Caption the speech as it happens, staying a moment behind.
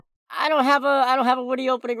I don't have a witty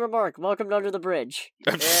opening remark. Welcome to Under the Bridge.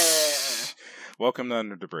 Welcome to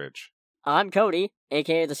Under the Bridge. I'm Cody,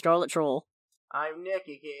 aka the Scarlet Troll. I'm Nick,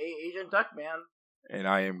 aka Agent Duckman. And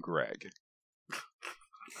I am Greg.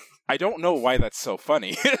 I don't know why that's so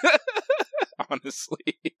funny.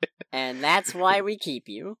 Honestly. And that's why we keep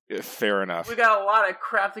you. Fair enough. We got a lot of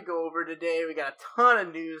crap to go over today. We got a ton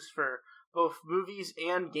of news for both movies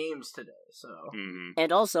and games today, so... Mm-hmm.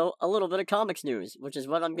 And also, a little bit of comics news, which is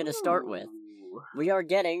what I'm going to start with. We are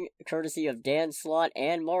getting, courtesy of Dan Slott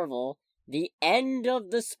and Marvel, the end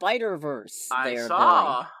of the Spider-Verse. I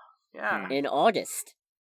saw. Yeah. In August.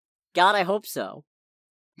 God, I hope so.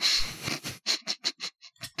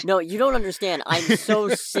 No, you don't understand. I'm so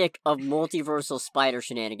sick of multiversal spider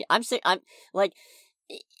shenanigans.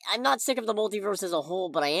 I'm not sick of the multiverse as a whole,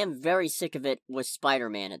 but I am very sick of it with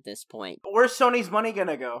Spider-Man at this point. Where's Sony's money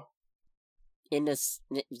gonna go? In this,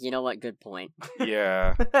 you know what? Good point.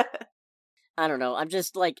 Yeah. I don't know. I'm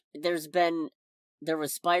just like, there was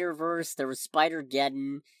Spider-Verse, there was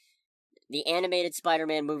Spider-Geddon. The animated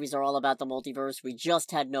Spider-Man movies are all about the multiverse. We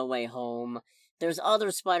just had No Way Home. There's other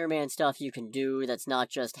Spider-Man stuff you can do that's not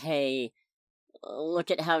just, hey, look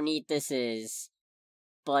at how neat this is.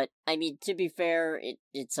 But, I mean, to be fair,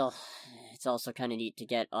 it's also kind of neat to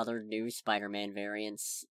get other new Spider-Man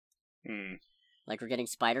variants. Like, we're getting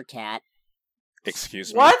Spider-Cat.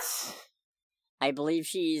 Excuse me? What? I believe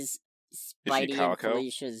she's Spidey and Calico?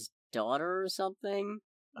 Felicia's daughter or something.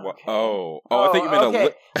 Okay. Oh, I thought you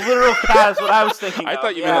meant a literal cat is what I was thinking I of.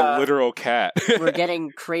 thought you meant a literal cat. We're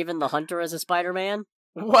getting Kraven the Hunter as a Spider-Man.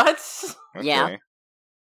 What? Okay. Yeah.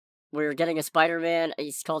 We're getting a Spider-Man,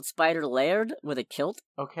 he's called Spider-Laird, with a kilt.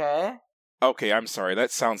 Okay. Okay, I'm sorry.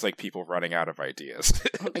 That sounds like people running out of ideas.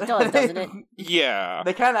 It does, doesn't it? Yeah.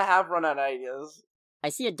 They kind of have run out of ideas. I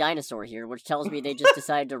see a dinosaur here, which tells me they just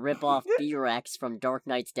decided to rip off B-Rex from Dark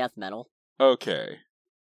Knight's death metal. Okay.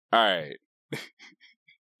 Alright.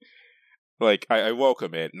 Like, I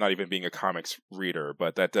welcome it, not even being a comics reader,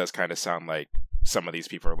 but that does kind of sound like some of these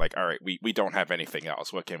people are like, alright, we don't have anything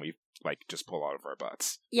else. What can we, like, just pull out of our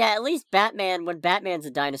butts? Yeah, at least Batman, when Batman's a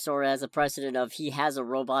dinosaur, has a precedent of he has a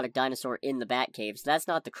robotic dinosaur in the Batcave, so that's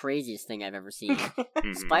not the craziest thing I've ever seen.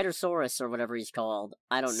 Spider-Saurus, or whatever he's called.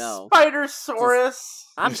 I don't know. Spider-Saurus!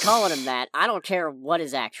 I'm calling him that. I don't care what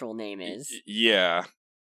his actual name is. Yeah.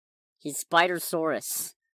 He's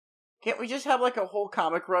Spider-Saurus. Can't we just have, like, a whole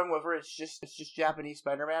comic run where it's just Japanese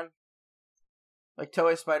Spider-Man? Like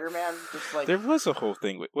Toei Spider-Man? Just like... There was a whole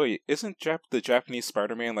thing. Wait, isn't the Japanese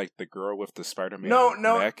Spider-Man like the girl with the Spider-Man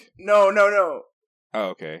neck? No. Oh,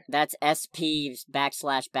 okay. That's SP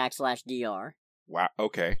 // Wow,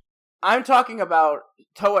 okay. I'm talking about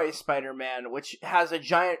Toei Spider-Man, which has a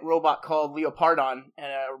giant robot called Leopardon and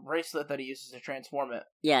a bracelet that he uses to transform it.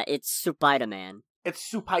 Yeah, it's Spider-Man. It's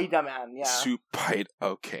Spider-Man, yeah.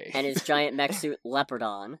 Okay. And his giant mech suit,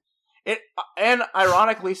 Leopardon. And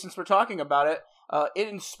ironically, since we're talking about it, it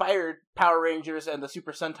inspired Power Rangers and the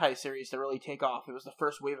Super Sentai series to really take off. It was the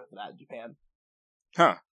first wave of that in Japan.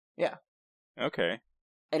 Huh. Yeah. Okay.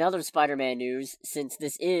 In other Spider-Man news, since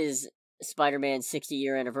this is Spider-Man's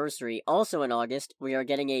 60-year anniversary, also in August, we are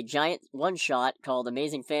getting a giant one-shot called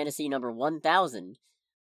Amazing Fantasy number 1000,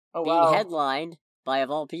 being headlined by,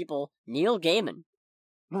 of all people, Neil Gaiman.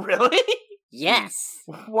 Really? Yes!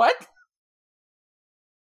 What?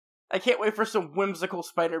 I can't wait for some whimsical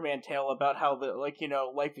Spider-Man tale about how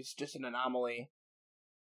life is just an anomaly.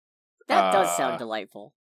 That does sound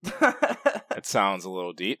delightful. That sounds a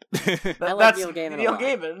little deep. I like Neil Gaiman a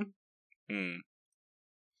lot. Hmm.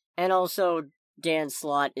 And also, Dan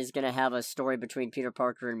Slott is going to have a story between Peter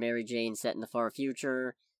Parker and Mary Jane set in the far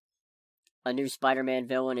future. A new Spider-Man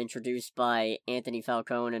villain introduced by Anthony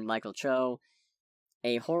Falcone and Michael Cho.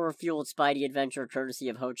 A horror-fueled Spidey adventure courtesy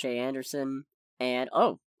of Ho Che Anderson. And,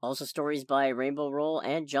 also stories by Rainbow Roll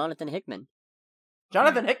and Jonathan Hickman.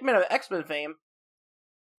 Jonathan Hickman of X-Men fame.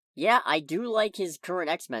 Yeah, I do like his current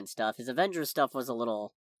X-Men stuff. His Avengers stuff was a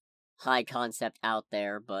little high concept out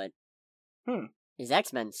there, but his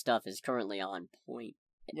X-Men stuff is currently on point.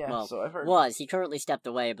 Yeah, well, so I've heard. He currently stepped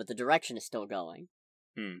away, but the direction is still going.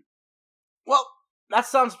 Well, that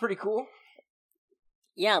sounds pretty cool.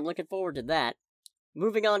 Yeah, I'm looking forward to that.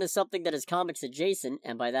 Moving on to something that is comics adjacent,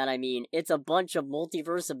 and by that I mean it's a bunch of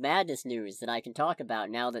Multiverse of Madness news that I can talk about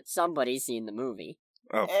now that somebody's seen the movie.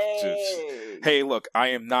 Oh, hey, look, I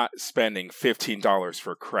am not spending $15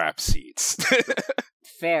 for crap seats.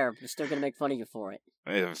 Fair, but still gonna make fun of you for it.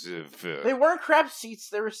 They weren't crap seats,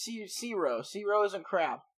 they were C-row. C-row isn't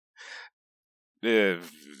crap.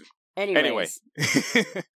 Anyways.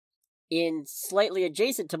 In slightly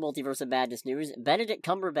adjacent to Multiverse of Madness news, Benedict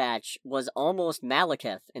Cumberbatch was almost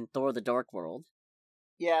Malekith in Thor: The Dark World.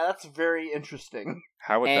 Yeah, that's very interesting.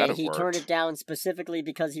 How would that And have he worked? turned it down specifically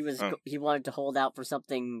because he wanted to hold out for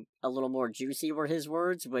something a little more juicy, were his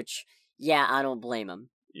words, which, yeah, I don't blame him.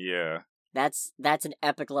 Yeah. That's an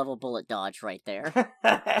epic level bullet dodge right there.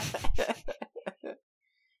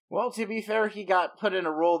 Well, to be fair, he got put in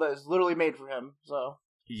a role that is literally made for him, so...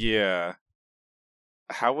 Yeah.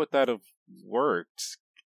 How would that have worked?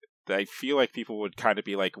 I feel like people would kind of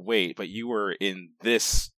be like, wait, but you were in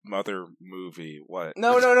this Mother movie, what?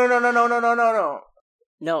 No.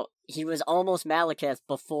 No, he was almost Malekith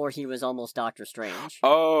before he was almost Doctor Strange.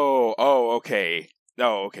 Oh, okay.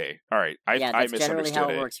 Oh, okay. All right. I that's generally misunderstood how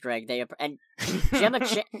it works, Greg. And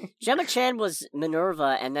Gemma Chan was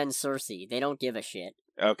Minerva and then Cersei. They don't give a shit.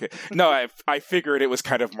 Okay. No, I figured it was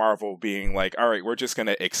kind of Marvel being like, all right, we're just going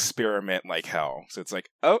to experiment like hell. So it's like,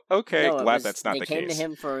 oh, okay, No, glad that's not the case. They came to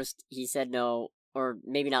him first. He said no, or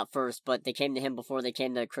maybe not first, but they came to him before they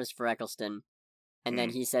came to Christopher Eccleston. And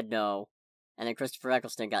then he said no. And then Christopher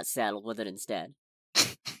Eccleston got saddled with it instead.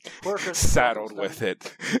 Saddled with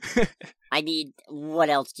it. I mean, what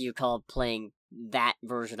else do you call playing that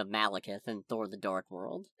version of Malekith in Thor: The Dark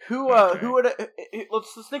World? Who would...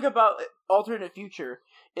 Let's think about alternate future.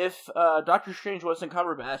 If Doctor Strange wasn't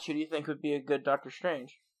Cumberbatch, who do you think would be a good Doctor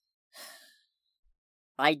Strange?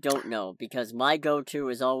 I don't know, because my go-to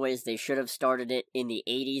is always they should have started it in the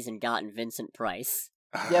 80s and gotten Vincent Price.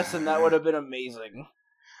 Yes, and that would have been amazing.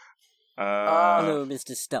 Hello,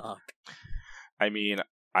 Mr. Stark. I mean,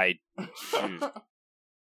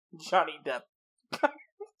 Johnny Depp.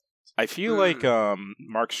 I feel like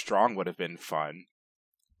Mark Strong would have been fun.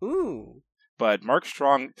 Ooh. But Mark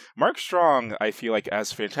Strong, I feel like,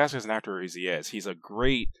 as fantastic as an actor as he is, he's a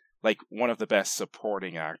great, like, one of the best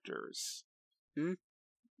supporting actors. Hmm?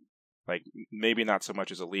 Like, maybe not so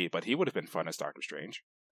much as a lead, but he would have been fun as Doctor Strange.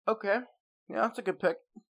 Okay. Yeah, that's a good pick.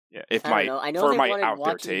 Yeah, I know they wanted out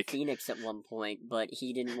there Joaquin take. Phoenix at one point, but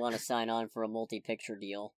he didn't want to sign on for a multi-picture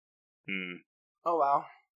deal. Oh, wow.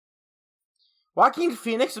 Joaquin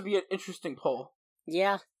Phoenix would be an interesting pull.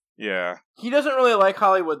 Yeah. Yeah. He doesn't really like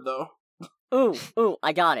Hollywood, though. Ooh,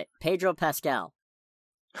 I got it. Pedro Pascal.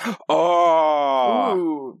 Oh!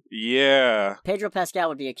 Ooh. Yeah. Pedro Pascal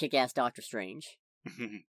would be a kick-ass Doctor Strange.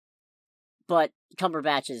 But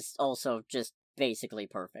Cumberbatch is also just basically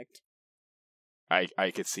perfect.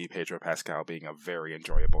 I could see Pedro Pascal being a very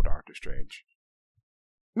enjoyable Doctor Strange.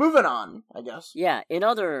 Moving on, I guess. Yeah, in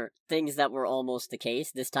other things that were almost the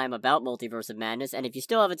case, this time about Multiverse of Madness, and if you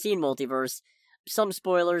still haven't seen Multiverse, some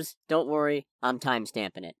spoilers, don't worry, I'm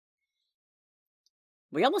timestamping it.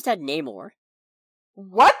 We almost had Namor.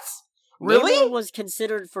 What? Really? Namor was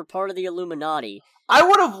considered for part of the Illuminati. I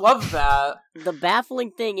would have loved that. The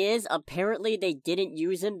baffling thing is, apparently they didn't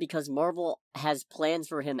use him because Marvel has plans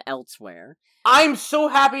for him elsewhere. I'm so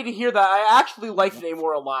happy to hear that. I actually like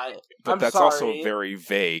Namor a lot. But that's also very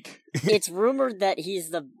vague. It's rumored that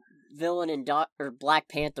he's the villain in Black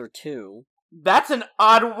Panther 2. That's an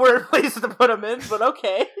odd word place to put him in, but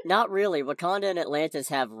okay. Not really. Wakanda and Atlantis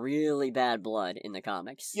have really bad blood in the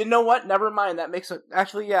comics. You know what? Never mind. That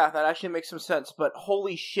actually makes some sense. But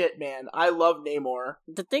holy shit, man. I love Namor.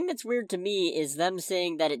 The thing that's weird to me is them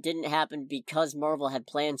saying that it didn't happen because Marvel had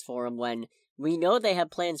plans for him when we know they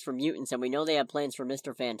have plans for mutants and we know they have plans for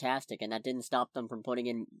Mr. Fantastic, and that didn't stop them from putting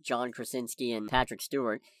in John Krasinski and Patrick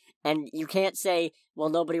Stewart. And you can't say, well,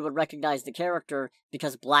 nobody would recognize the character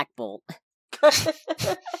because Black Bolt.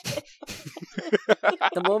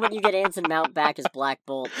 The moment you get Anson Mount back as Black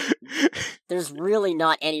Bolt, there's really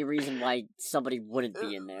not any reason why somebody wouldn't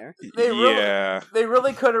be in there. They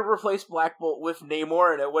really could have replaced Black Bolt with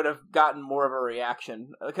Namor, and it would have gotten more of a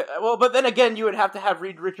reaction. Okay, well, but then again, you would have to have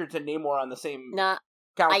Reed Richards and Namor on the same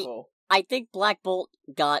council. I think Black Bolt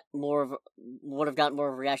would have gotten more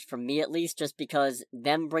of a reaction from me, at least, just because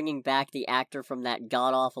them bringing back the actor from that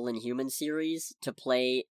god-awful Inhuman series to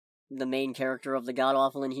play the main character of the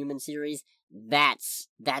god-awful Inhuman series, that's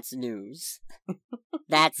news.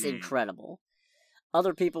 That's incredible.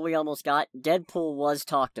 Other people we almost got, Deadpool was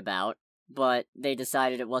talked about, but they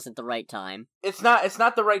decided it wasn't the right time. It's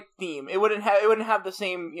not the right theme. It wouldn't have the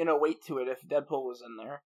same, weight to it if Deadpool was in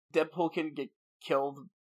there. Deadpool can get killed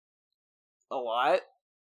a lot.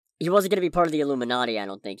 He wasn't going to be part of the Illuminati, I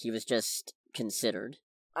don't think. He was just considered.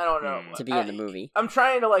 I don't know. To be in the movie. I'm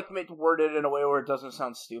trying to word it in a way where it doesn't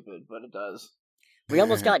sound stupid, but it does. We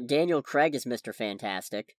almost got Daniel Craig as Mr.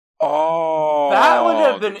 Fantastic. Oh, that would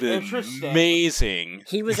have been interesting. Amazing.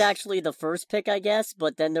 He was actually the first pick, I guess,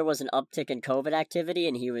 but then there was an uptick in COVID activity,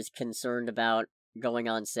 and he was concerned about going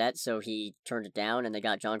on set, so he turned it down, and they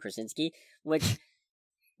got John Krasinski, which,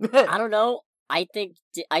 I don't know, I think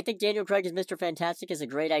Daniel Craig as Mr. Fantastic is a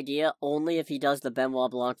great idea, only if he does the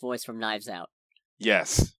Benoit Blanc voice from Knives Out.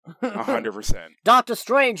 Yes, 100%. Doctor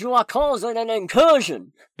Strange, you are causing an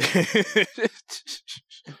incursion!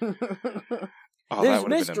 Oh, that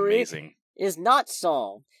would have been amazing. Is not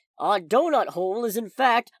solved. Our donut hole is in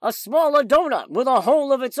fact a smaller donut with a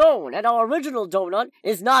hole of its own, and our original donut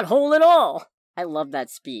is not whole at all. I love that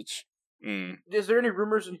speech. Is there any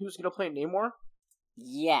rumors on who's going to play Namor?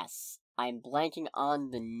 Yes. I'm blanking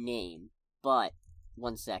on the name, but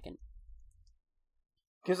 1 second.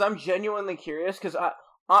 Because I'm genuinely curious, because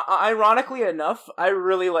ironically enough, I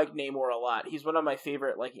really like Namor a lot. He's one of my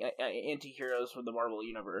favorite anti-heroes from the Marvel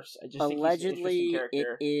Universe. I just allegedly, think he's an interesting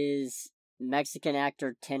character. It is Mexican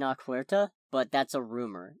actor Tenoch Huerta, but that's a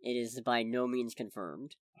rumor. It is by no means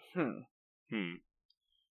confirmed. Well,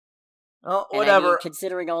 whatever. I mean,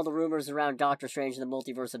 considering all the rumors around Doctor Strange and the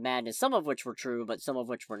Multiverse of Madness, some of which were true, but some of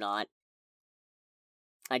which were not,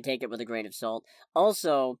 I'd take it with a grain of salt.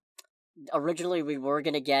 Also, originally we were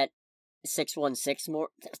going to get 616 more...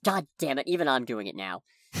 God damn it, even I'm doing it now.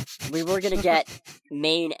 We were going to get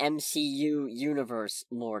main MCU universe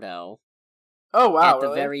Mordo. Oh, wow, At the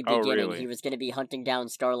really? very beginning, really? He was going to be hunting down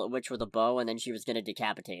Scarlet Witch with a bow, and then she was going to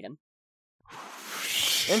decapitate him.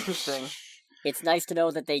 Interesting. It's nice to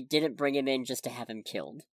know that they didn't bring him in just to have him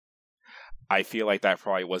killed. I feel like that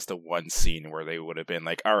probably was the one scene where they would have been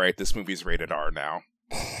like, alright, this movie's rated R now.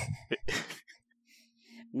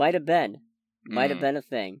 Might have been. Might have been a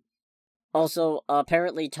thing. Also,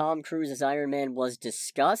 apparently Tom Cruise's Iron Man was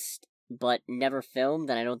discussed, but never filmed,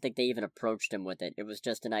 and I don't think they even approached him with it. It was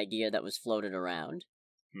just an idea that was floated around.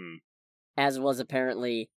 As was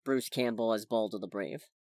apparently Bruce Campbell as Balder the Brave.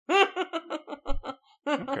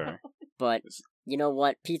 Okay. But, you know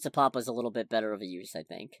what? Pizza Papa's a little bit better of a use, I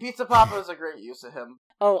think. Pizza Papa is a great use of him.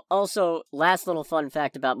 Oh, also, last little fun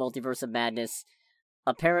fact about Multiverse of Madness.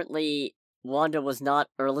 Apparently, Wanda was not,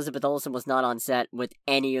 or Elizabeth Olsen was not on set with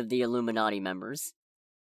any of the Illuminati members.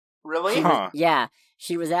 Really? Yeah.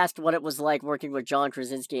 She was asked what it was like working with John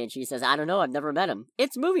Krasinski, and she says, I don't know, I've never met him.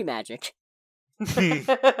 It's movie magic.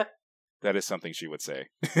 That is something she would say.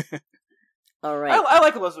 Alright. I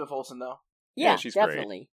like Elizabeth Olsen, though. Yeah, she's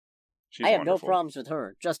definitely. Great. She's I have wonderful. no problems with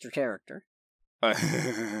her, just her character.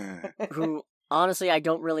 Who, honestly, I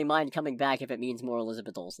don't really mind coming back if it means more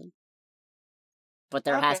Elizabeth Olsen. But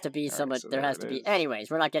there has to be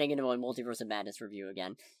Anyways, we're not getting into a Multiverse of Madness review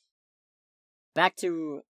again. Back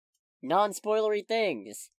to non-spoilery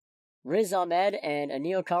things. Riz Ahmed and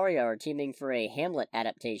Anil Karia are teaming for a Hamlet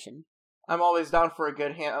adaptation. I'm always down for a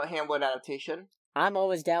good Hamlet adaptation. I'm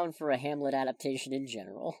always down for a Hamlet adaptation in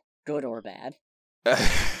general, good or bad.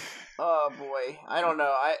 Oh boy, I don't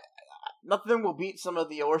know. Nothing will beat some of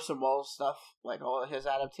the Orson Welles stuff, like all of his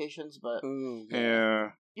adaptations. But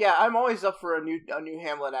yeah, I'm always up for a new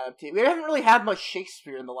Hamlet adaptation. We haven't really had much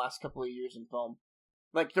Shakespeare in the last couple of years in film,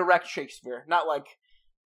 like direct Shakespeare, not like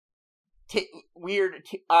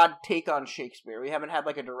odd take on Shakespeare. We haven't had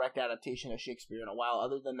like a direct adaptation of Shakespeare in a while,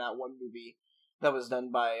 other than that one movie that was done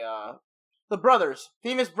by the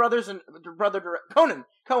famous brothers, and Cohen.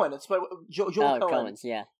 It's by Joel Cohen. Cohen's,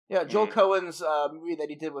 yeah. Yeah, Joel Cohen's movie that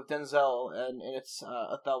he did with Denzel, and it's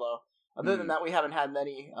Othello. Other than that, we haven't had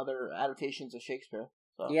many other adaptations of Shakespeare.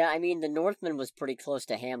 So. Yeah, I mean, The Northman was pretty close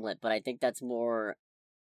to Hamlet, but I think that's more...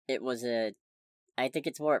 I think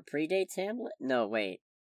it's more it predates Hamlet? No, wait.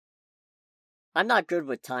 I'm not good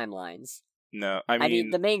with timelines. No, I mean,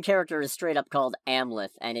 the main character is straight up called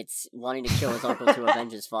Amleth, and it's wanting to kill his uncle to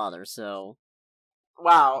avenge his father, so...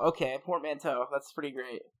 Wow, okay, portmanteau. That's pretty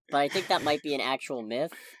great. But I think that might be an actual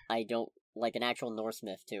myth. I don't... Like, an actual Norse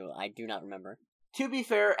myth, too. I do not remember. To be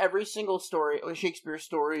fair, every single Shakespeare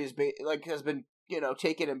story is has been,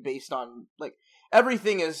 taken and based on,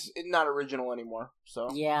 everything is not original anymore, so...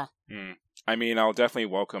 Yeah. I mean, I'll definitely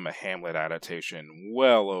welcome a Hamlet adaptation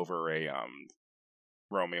well over a,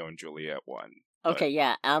 Romeo and Juliet one. Okay,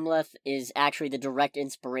 yeah, Amleth is actually the direct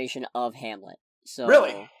inspiration of Hamlet. So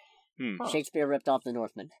really? Shakespeare ripped off the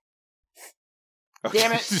Northman. Okay.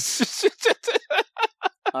 Damn it!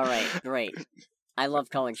 Alright, great. I love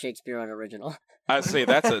calling Shakespeare unoriginal. I'd say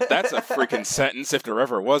that's a freaking sentence if there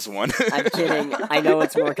ever was one. I'm kidding. I know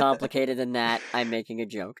it's more complicated than that. I'm making a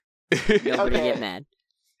joke. Nobody get mad.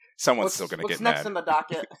 Someone's still gonna get mad. What's next in the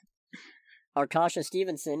docket? Arkasha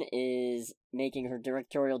Stevenson is making her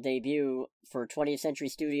directorial debut for 20th Century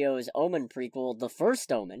Studios' Omen prequel, The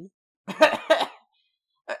First Omen.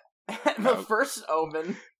 The First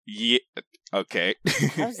Omen? Yeah. Okay.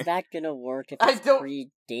 How's that gonna work if it's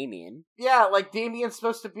pre-Damien? Yeah, like Damien's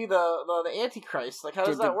supposed to be the Antichrist. Like, how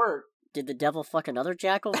does that work? Did the devil fuck another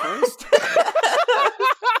jackal first?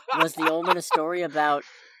 Was the Omen a story about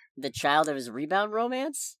the child of his rebound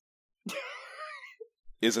romance?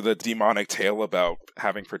 Is it a demonic tale about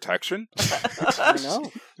having protection? I don't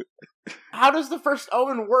know. How does the first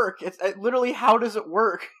Omen work? It's literally, how does it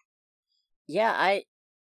work? Yeah, I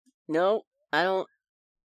don't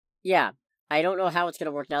know how it's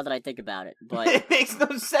gonna work now that I think about it, but... It makes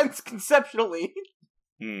no sense conceptually.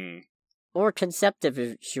 Or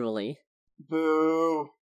conceptually. Boo.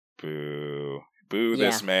 Boo. Boo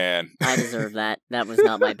this man. I deserve that. That was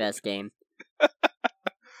not my best game.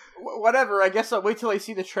 Whatever, I guess I'll wait till I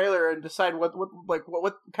see the trailer and decide what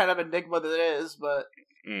kind of enigma that is, but...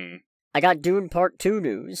 I got Dune Part 2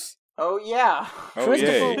 news. Oh, yeah.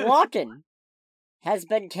 Christopher Walken has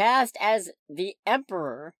been cast as the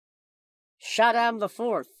Emperor, Shaddam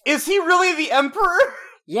IV. Is he really the Emperor?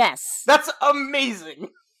 Yes. That's amazing.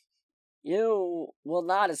 You will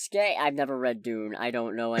not escape. I've never read Dune. I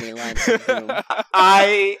don't know any lines of Dune.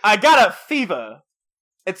 I got a fever.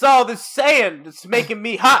 It's all this sand that's making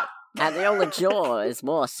me hot. And the only cure is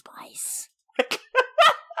more spice.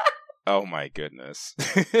 Oh my goodness.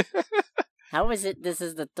 How is it this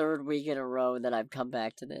is the third week in a row that I've come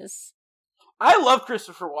back to this? I love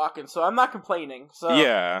Christopher Walken, so I'm not complaining. So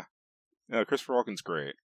yeah. No, Christopher Walken's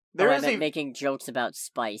great. I meant making jokes about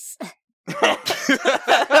spice.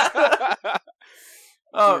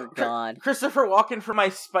 Oh, God. Christopher Walken for my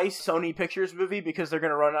Spice Sony Pictures movie because they're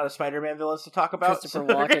going to run out of Spider-Man villains to talk about. Christopher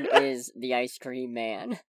Walken is the ice cream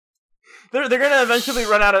man. They're going to eventually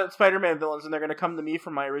run out of Spider-Man villains and they're going to come to me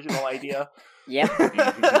for my original idea. Yep,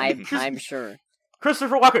 I'm sure.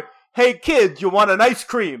 Christopher Walken, hey kid, you want an ice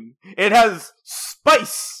cream? It has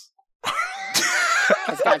spice.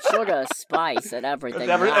 It's got sugar, spice, and everything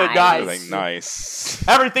nice. Everything nice.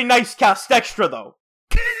 Everything nice cast extra, though.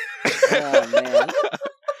 Oh, man.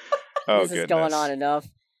 This is going on goodness. enough.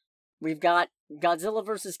 We've got Godzilla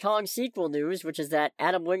vs. Kong sequel news, which is that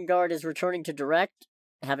Adam Wingard is returning to direct,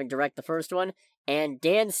 having direct the first one, and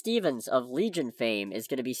Dan Stevens of Legion fame is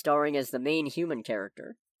going to be starring as the main human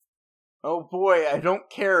character. Oh boy, I don't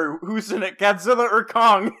care who's in it, Godzilla or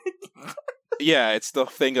Kong. Yeah, it's the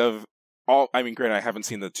thing of granted, I haven't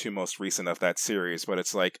seen the two most recent of that series, but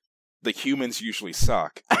it's like, the humans usually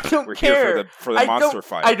suck. I don't We're care. Here for the monster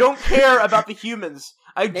fight. I don't care about the humans.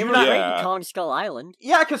 They were great in Kong Skull Island.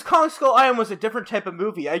 Yeah, because Kong Skull Island was a different type of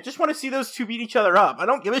movie. I just want to see those two beat each other up. I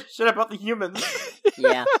don't give a shit about the humans.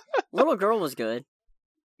 Yeah. Little girl was good.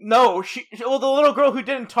 No, the little girl who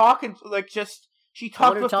didn't talk and she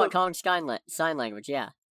talked with Kong sign language, yeah.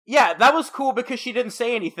 Yeah, that was cool because she didn't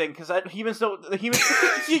say anything, because humans don't...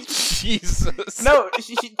 Jesus. No,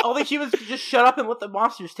 all the humans just shut up and let the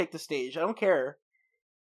monsters take the stage. I don't care.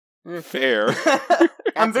 Fair.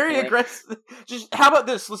 I'm very aggressive. Just, how about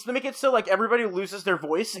this? Let's make it so, like, everybody loses their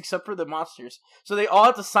voice except for the monsters. So they all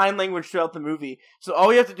have to sign language throughout the movie. So all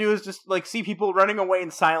we have to do is just, like, see people running away in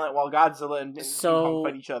silent while Godzilla and Kong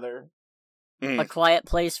fight each other. A quiet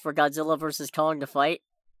place for Godzilla versus Kong to fight?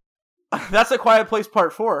 That's A Quiet Place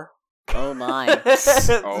Part 4. Oh my. It's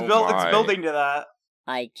building to that.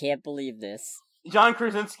 I can't believe this. John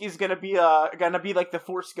Krasinski's gonna be like the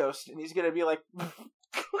Force Ghost, and he's gonna be like...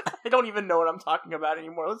 I don't even know what I'm talking about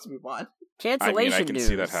anymore. Let's move on. Cancellation I can news.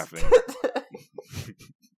 see that happening.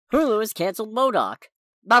 Hulu has canceled MODOK.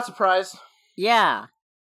 Not surprised. Yeah.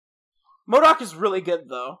 MODOK is really good,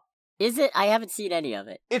 though. Is it? I haven't seen any of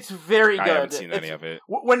it. It's very good. I haven't seen any of it.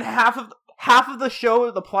 When half of the show,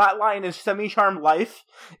 the plot line is Semi-Charmed Life,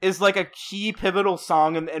 is like a key pivotal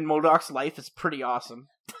song in MODOK's life. It's pretty awesome.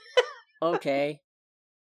 Okay.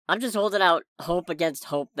 I'm just holding out hope against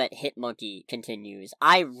hope that Hitmonkey continues.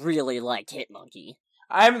 I really liked Hitmonkey.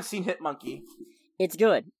 I haven't seen Hitmonkey. It's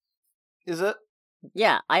good. Is it?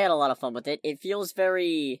 Yeah, I had a lot of fun with it. It feels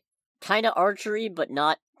very kind of archery, but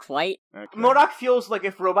not quite. Okay. MODOK feels like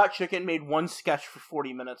if Robot Chicken made one sketch for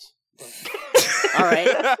 40 minutes. Alright.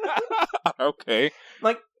 Okay.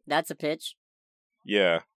 Like, that's a pitch.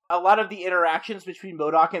 Yeah. A lot of the interactions between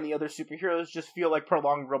MODOK and the other superheroes just feel like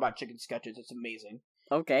prolonged Robot Chicken sketches. It's amazing.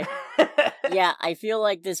 Okay. Yeah, I feel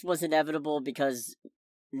like this was inevitable because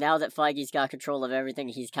now that Feige's got control of everything,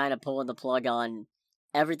 he's kind of pulling the plug on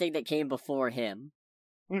everything that came before him.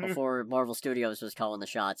 Before Marvel Studios was calling the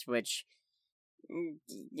shots, which,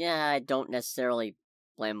 yeah, I don't necessarily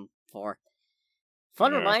blame him for.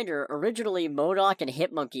 Fun reminder, originally MODOK and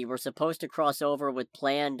Hitmonkey were supposed to cross over with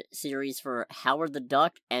planned series for Howard the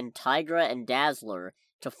Duck and Tigra and Dazzler,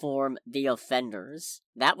 to form the Offenders.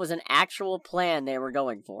 That was an actual plan they were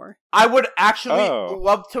going for. I would actually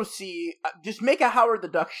love to see... just make a Howard the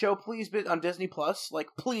Duck show, please, on Disney+. Like,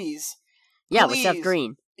 please. Yeah, with Seth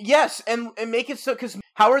Green. Yes, and make it so... Because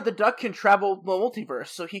Howard the Duck can travel the multiverse,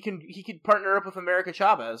 so he can partner up with America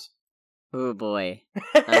Chavez. Oh, boy.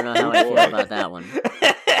 I don't know how I feel about that one.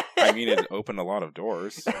 I mean, it opened a lot of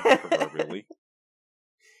doors, proverbially.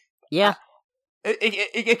 Yeah.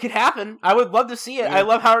 It could happen. I would love to see it. Yeah. I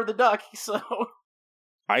love Howard the Duck, so...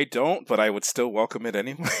 I don't, but I would still welcome it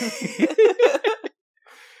anyway.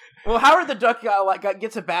 Well, Howard the Duck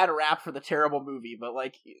gets a bad rap for the terrible movie, but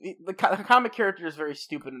like the comic character is very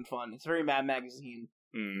stupid and fun. It's very Mad Magazine.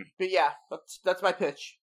 But yeah, that's my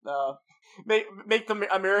pitch. Make the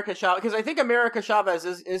America Chavez, because I think America Chavez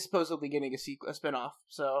is supposedly getting a spinoff.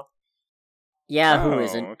 So yeah, who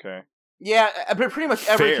isn't? Okay. Yeah, but pretty much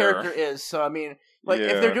every character is. So I mean, like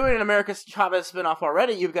if they're doing an America Chavez spinoff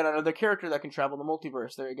already, you've got another character that can travel the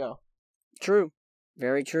multiverse. There you go. True,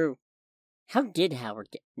 very true. How did Howard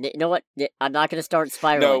get... You know what? I'm not going to start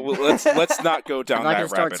spiraling. No, let's not go down that rabbit hole. I'm not going to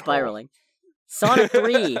start spiraling. Sonic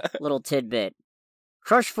 3, little tidbit.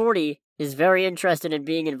 Crush 40 is very interested in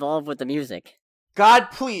being involved with the music.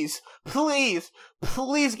 God, please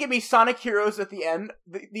give me Sonic Heroes at the end.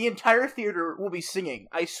 The entire theater will be singing,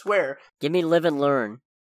 I swear. Give me Live and Learn.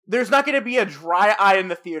 There's not going to be a dry eye in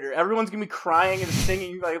the theater. Everyone's going to be crying and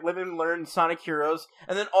singing like Live and Learn Sonic Heroes.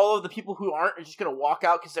 And then all of the people who aren't are just going to walk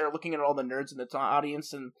out because they're looking at all the nerds in the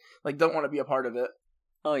audience and like don't want to be a part of it.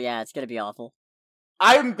 Oh yeah, it's going to be awful.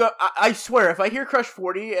 I swear, if I hear Crush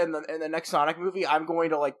 40 in the next Sonic movie, I'm going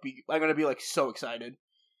to be so excited.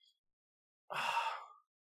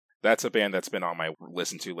 That's a band that's been on my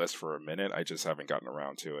listen to list for a minute. I just haven't gotten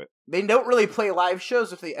around to it. They don't really play live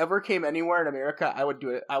shows. If they ever came anywhere in America, I would do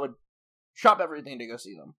it. I would shop everything to go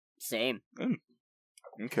see them. Same.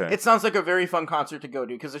 Okay. It sounds like a very fun concert to go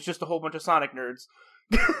to because it's just a whole bunch of Sonic nerds.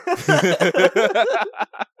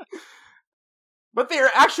 But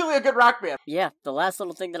they're actually a good rock band. Yeah, the last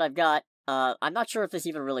little thing that I've got, I'm not sure if this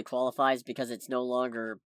even really qualifies because it's no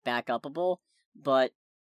longer back-upable, but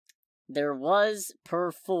there was,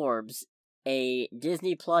 per Forbes, a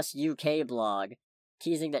Disney Plus UK blog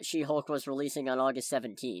teasing that She-Hulk was releasing on August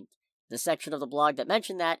 17th. The section of the blog that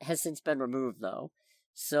mentioned that has since been removed, though.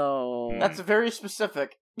 So... That's very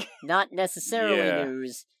specific. Not necessarily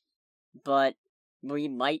news, but we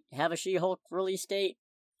might have a She-Hulk release date.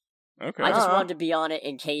 Okay. I just wanted to be on it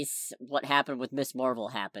in case what happened with Miss Marvel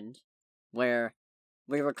happened, where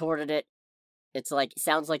we recorded it, it's like,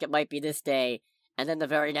 sounds like it might be this day, and then the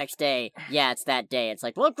very next day, yeah, it's that day. It's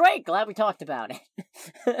like, well, great, glad we talked about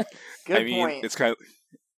it. Good point. It's kind of,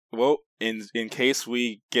 well, in case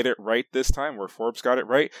we get it right this time, where Forbes got it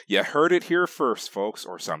right, you heard it here first, folks,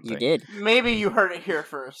 or something. You did. Maybe you heard it here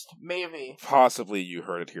first. Maybe. Possibly you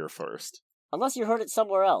heard it here first. Unless you heard it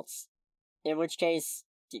somewhere else. In which case,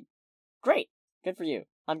 great. Good for you.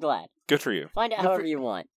 I'm glad. Good for you. Find out however you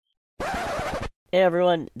want. Hey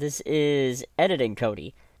everyone, this is Editing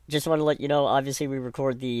Cody. Just want to let you know, obviously we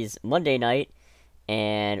record these Monday night,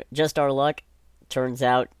 and just our luck, turns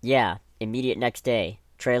out, yeah, immediate next day.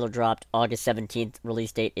 Trailer dropped August 17th,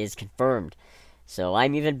 release date is confirmed. So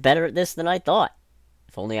I'm even better at this than I thought.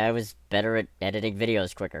 If only I was better at editing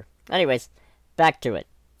videos quicker. Anyways, back to it.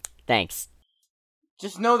 Thanks.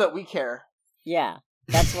 Just know that we care. Yeah,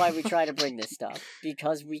 that's why we try to bring this stuff.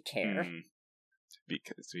 Because we care.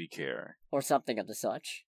 Because we care. Or something of the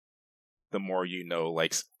such. The more you know,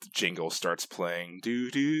 like, the jingle starts playing,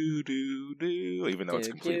 do-do-do-do, even though it's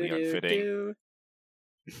completely unfitting.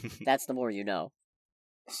 That's the more you know.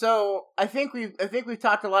 So, I think we've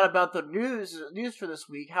talked a lot about the news for this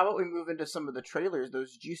week. How about we move into some of the trailers,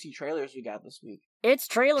 those juicy trailers we got this week? It's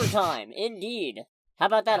trailer time, indeed. How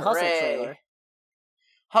about that Hustle trailer?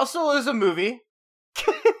 Hustle is a movie.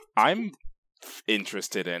 I'm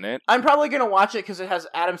interested in it. I'm probably going to watch it because it has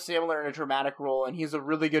Adam Sandler in a dramatic role, and he's a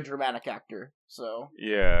really good dramatic actor. So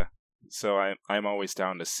yeah, so I'm always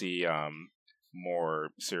down to see more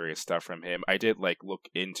serious stuff from him. I did look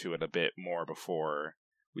into it a bit more before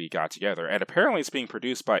we got together, and apparently it's being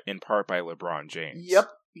produced in part by LeBron James. Yep,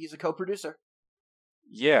 he's a co-producer.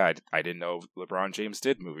 Yeah, I didn't know LeBron James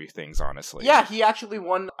did movie things, honestly. Yeah, he actually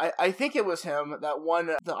won, I think it was him that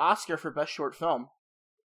won the Oscar for Best Short Film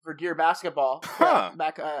for Dear Basketball. Huh.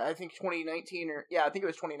 Back, I think 2019, I think it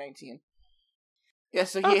was 2019. Yeah,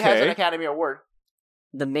 so he has an Academy Award.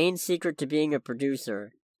 The main secret to being a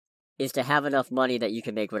producer is to have enough money that you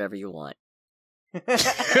can make whatever you want.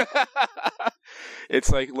 It's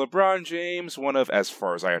like LeBron James, one of, as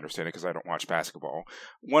far as I understand it, because I don't watch basketball,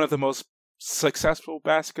 one of the most successful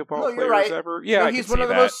basketball players right. ever. Yeah, no, I he's can one see of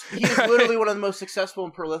the that. most. He's literally one of the most successful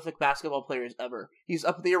and prolific basketball players ever. He's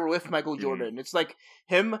up there with Michael Jordan. It's like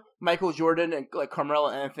him, Michael Jordan, and like Carmelo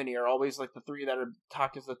Anthony are always like the three that are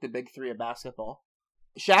talked as like the big three of basketball.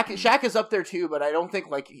 Shaq is up there too, but I don't think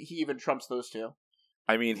like he even trumps those two.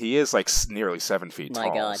 I mean, he is like nearly 7 feet My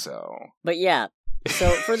tall. God. So, but yeah. So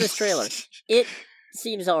for this trailer, it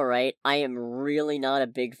seems alright. I am really not a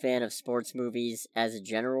big fan of sports movies as a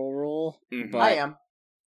general rule. Mhm. But I am.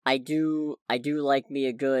 I do like me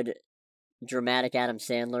a good dramatic Adam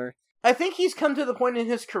Sandler. I think he's come to the point in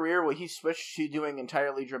his career where he's switched to doing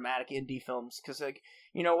entirely dramatic indie films. Because, like,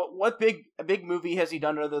 you know, what big movie has he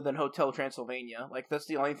done other than Hotel Transylvania? Like, that's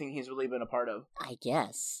the only thing he's really been a part of. I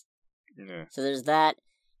guess. yeah. So there's that.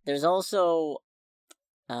 There's also...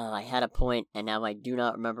 I had a point, and now I do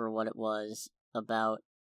not remember what it was about.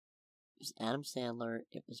 It was Adam Sandler.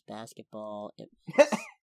 It was basketball.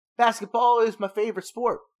 Basketball is my favorite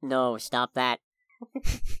sport. No, stop that.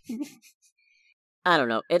 I don't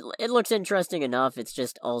know. It looks interesting enough. It's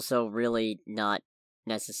just also really not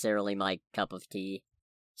necessarily my cup of tea.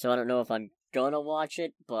 So I don't know if I'm gonna watch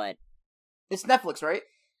it, but... It's Netflix, right?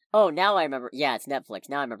 Oh, now I remember. Yeah, it's Netflix.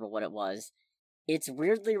 Now I remember what it was. It's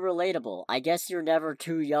weirdly relatable. I guess you're never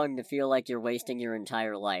too young to feel like you're wasting your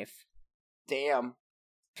entire life. Damn.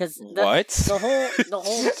 Because the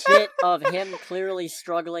whole bit of him clearly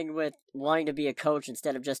struggling with wanting to be a coach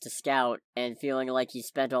instead of just a scout and feeling like he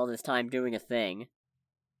spent all this time doing a thing.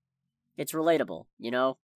 It's relatable, you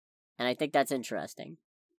know? And I think that's interesting.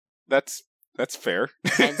 That's fair.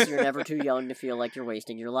 Hence, you're never too young to feel like you're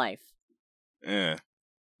wasting your life. Yeah.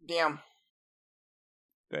 Damn,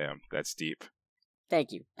 that's deep.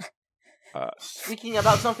 Thank you. Speaking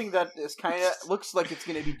about something that is kind of looks like it's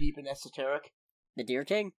going to be deep and esoteric. The Deer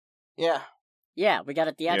King? Yeah. Yeah, we got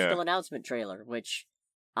a theatrical announcement trailer, which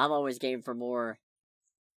I'm always game for more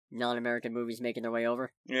non-American movies making their way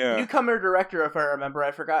over. Yeah. Newcomer director, if I remember.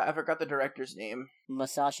 I forgot the director's name.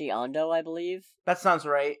 Masashi Ando, I believe. That sounds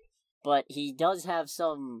right. But he does have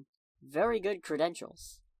some very good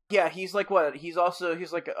credentials. Yeah, he's like what? He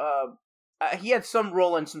had some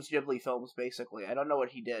role in some Ghibli films, basically. I don't know what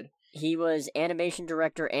he did. He was animation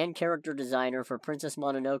director and character designer for Princess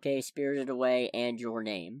Mononoke, Spirited Away, and Your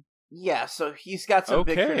Name. Yeah, so he's got some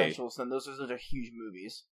big credentials, and those are huge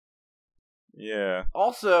movies. Yeah.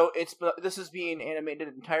 Also, this is being animated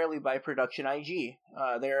entirely by Production IG.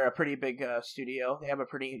 They're a pretty big studio. They have a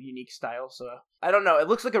pretty unique style. So I don't know. It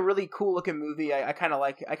looks like a really cool looking movie. I kind of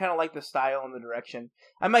like the style and the direction.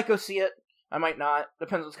 I might go see it. I might not.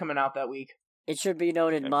 Depends what's coming out that week. It should be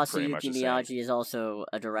noted Masayuki Miyagi is also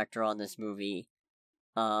a director on this movie.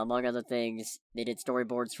 Among other things, they did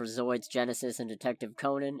storyboards for Zoids Genesis and Detective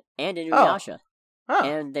Conan and Inuyasha. Oh.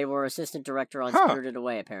 And they were assistant director on Spirited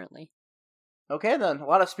Away, apparently. Okay, then. A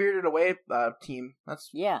lot of Spirited Away team.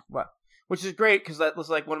 What? Which is great, because that was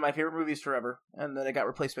like one of my favorite movies forever. And then it got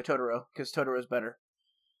replaced by Totoro, because Totoro is better.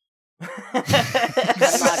 I'm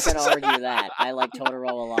not going to argue that. I like Totoro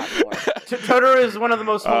a lot more. Totoro is one of the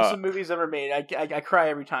most wholesome movies ever made. I cry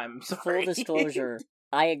every time. I'm sorry. Full disclosure,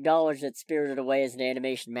 I acknowledge that Spirited Away is an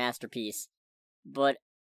animation masterpiece, but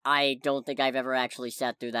I don't think I've ever actually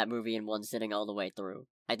sat through that movie in one sitting all the way through.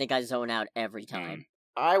 I think I zone out every time.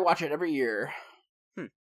 I watch it every year.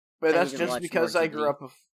 But that's just because I grew up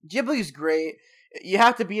with... Ghibli's great. You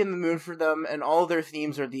have to be in the mood for them, and all of their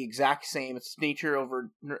themes are the exact same. It's nature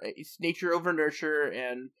over nurture,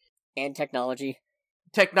 and technology.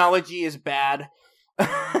 Technology is bad.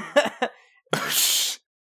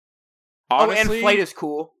 Honestly, and flight is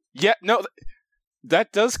cool. Yeah, no,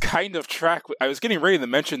 that does kind of track. I was getting ready to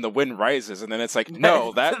mention The Wind Rises, and then it's like,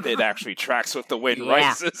 no, it actually tracks with The Wind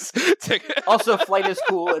Rises. Also, flight is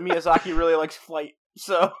cool, and Miyazaki really likes flight,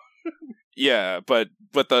 so... Yeah, but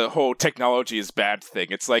the whole technology is bad thing.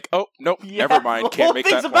 It's like, oh, nope, never mind, can't make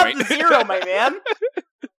that point. The whole thing's about the zero, my man.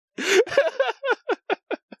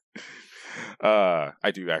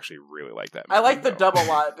 I do actually really like that movie. I like the dub a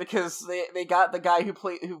lot, because they got the guy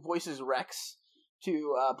who voices Rex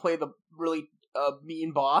to play the really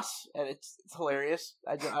mean boss, and it's hilarious.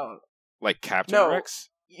 I don't... Like Captain Rex?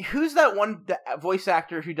 Who's that one voice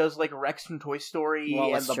actor who does like Rex from Toy Story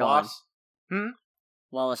Wallace and the Shawn. boss?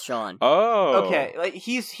 Wallace Shawn. Oh, okay. Like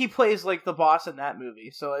he plays like the boss in that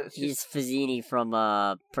movie. So he's Fazzini from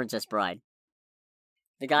Princess Bride.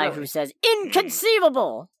 The guy who says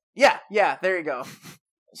 "inconceivable." Yeah. There you go.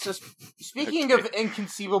 So speaking of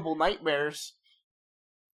inconceivable nightmares,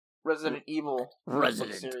 Resident Evil.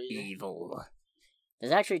 Evil.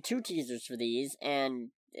 There's actually 2 teasers for these, and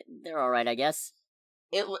they're all right, I guess.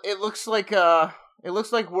 It looks like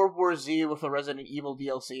World War Z with a Resident Evil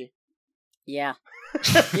DLC. Yeah.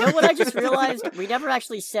 You know what I just realized? We never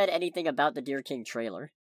actually said anything about the Deer King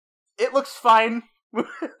trailer. It looks fine.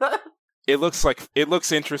 It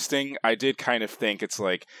looks interesting. I did kind of think it's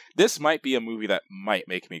like, this might be a movie that might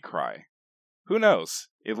make me cry. Who knows?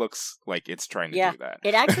 It looks like it's trying to do that.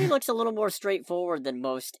 It actually looks a little more straightforward than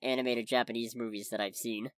most animated Japanese movies that I've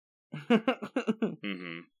seen.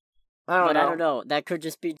 Mm-hmm. I don't know. That could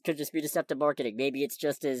just be deceptive marketing. Maybe it's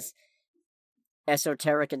just as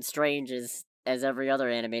esoteric and strange as every other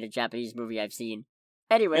animated Japanese movie I've seen.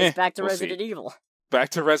 Anyways, back to Resident Evil. Back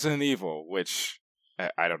to Resident Evil, which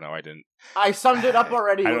I don't know. I summed it up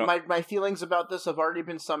already. My feelings about this have already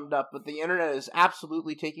been summed up, but the internet is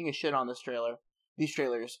absolutely taking a shit on this trailer. These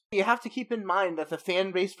trailers. You have to keep in mind that the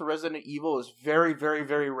fan base for Resident Evil is very, very,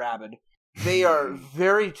 very rabid. They are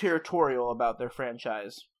very territorial about their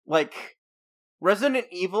franchise. Like, Resident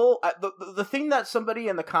Evil, the thing that somebody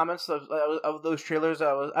in the comments of those trailers,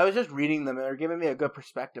 I was just reading them and they're giving me a good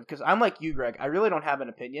perspective, because I'm like you, Greg. I really don't have an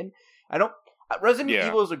opinion. Resident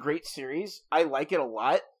Evil is a great series. I like it a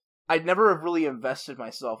lot. I'd never have really invested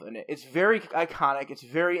myself in it. It's very iconic. It's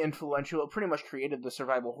very influential. It pretty much created the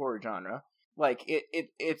survival horror genre. Like,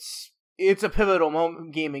 it's a pivotal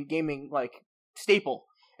moment gaming like staple,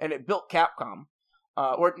 and it built Capcom.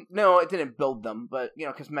 Or no, it didn't build them, but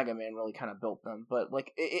because Mega Man really kind of built them. But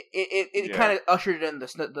like it kind of ushered in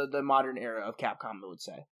the modern era of Capcom, I would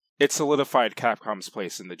say. It solidified Capcom's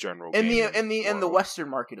place in the general in the Western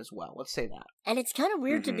market as well. Let's say that. And it's kind of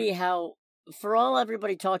weird to me how, for all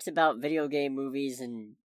everybody talks about video game movies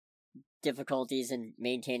and difficulties in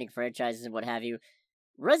maintaining franchises and what have you,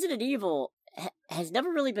 Resident Evil has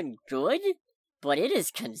never really been good, but it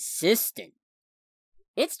is consistent.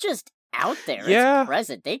 It's just out there. It's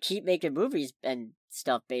present. They keep making movies and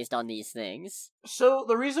stuff based on these things. So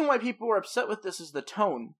the reason why people were upset with this is the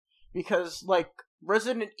tone, because like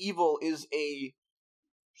Resident Evil is a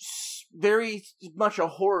very much a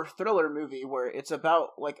horror thriller movie where it's about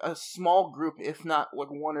like a small group, if not like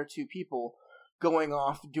one or two people, going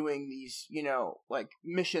off doing these like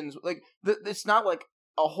missions. Like it's not like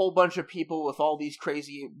a whole bunch of people with all these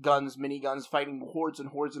crazy guns, miniguns, fighting hordes and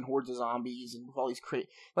hordes and hordes of zombies, and with all these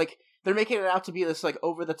like they're making it out to be this like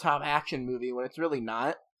over the top action movie when it's really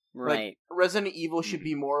not. Right. Like, Resident Evil should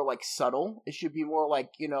be more like subtle. It should be more like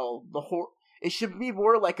the horror. It should be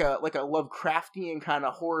more like a Lovecraftian kind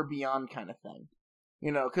of horror beyond kind of thing.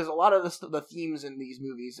 Because a lot of the themes in these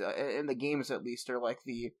movies, in the games at least, are like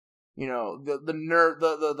the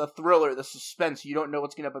the thriller, the suspense. You don't know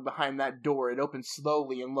what's gonna be behind that door. It opens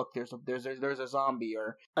slowly, and look, there's a zombie,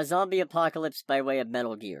 or a zombie apocalypse by way of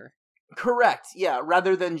Metal Gear. Correct. Yeah.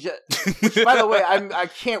 Rather than just. Which, by the way, I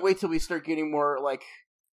can't wait till we start getting more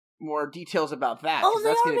details about that. Oh,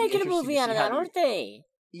 they are making a movie out of that, aren't they?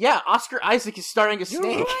 Yeah, Oscar Isaac is starring as You're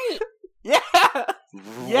Snake. Right. Yeah.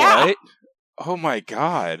 Yeah. What? Oh my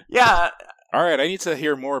god. Yeah. All right, I need to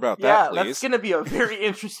hear more about that, please. Yeah, that's going to be a very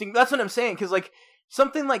interesting... That's what I'm saying, because, like,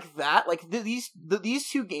 something like that, like, these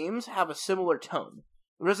two games have a similar tone.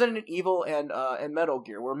 Resident Evil and Metal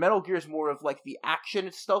Gear, where Metal Gear is more of, like, the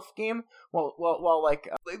action stealth game, while like,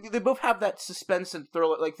 they both have that suspense and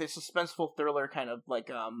thriller, like, the suspenseful thriller kind of,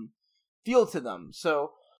 like, feel to them.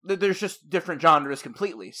 So, there's just different genres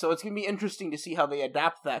completely. So it's going to be interesting to see how they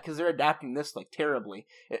adapt that, because they're adapting this, like, terribly.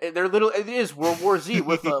 It is World War Z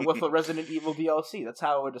with a Resident Evil DLC. That's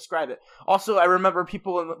how I would describe it. Also, I remember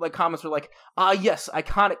people in the comments were like, yes,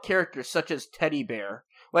 iconic characters such as Teddy Bear.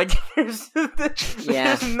 Like, there's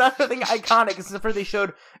nothing iconic except for they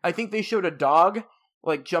showed a dog,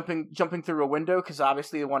 like, jumping through a window, because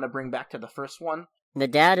obviously they want to bring back to the first one. The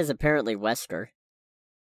dad is apparently Wesker.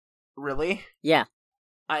 Really? Yeah.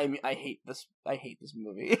 I hate this. I hate this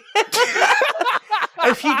movie.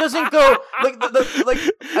 If he doesn't go like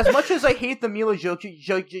as much as I hate the Mila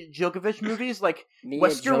Jovovich movies, like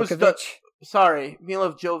Wesker was the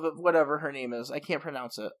Mila Jovovich, whatever her name is, I can't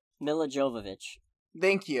pronounce it. Mila Jovovich.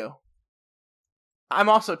 Thank you. I'm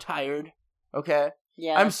also tired. Okay.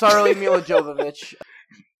 Yeah. I'm sorry, Mila Jovovich.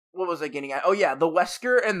 What was I getting at? Oh yeah, the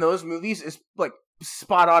Wesker in those movies is like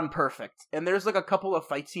spot on perfect, and there's like a couple of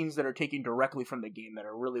fight scenes that are taken directly from the game that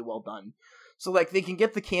are really well done. So like they can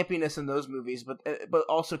get the campiness in those movies, but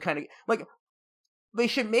also kind of like they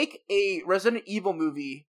should make a Resident Evil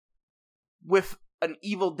movie with an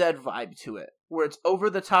Evil Dead vibe to it, where it's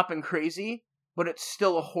over the top and crazy, but it's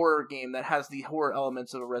still a horror game that has the horror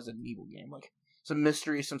elements of a Resident Evil game, like some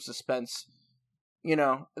mystery, some suspense.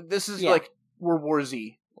 This is like World War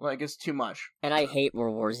Z. Like, it's too much. And I hate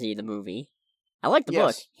World War Z, the movie. I like the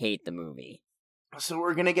book, hate the movie. So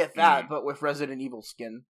we're gonna get that, but with Resident Evil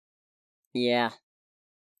skin. Yeah.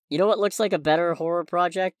 You know what looks like a better horror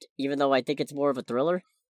project, even though I think it's more of a thriller?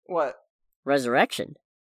 What? Resurrection.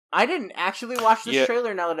 I didn't actually watch this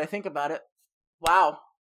trailer now that I think about it. Wow.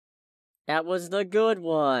 That was the good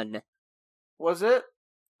one. Was it?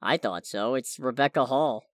 I thought so. It's Rebecca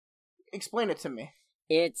Hall. Explain it to me.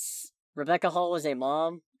 Rebecca Hall was a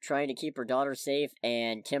mom trying to keep her daughter safe,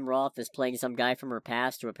 and Tim Roth is playing some guy from her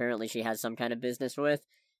past who apparently she has some kind of business with,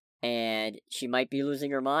 and she might be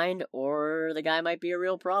losing her mind, or the guy might be a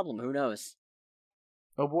real problem. Who knows?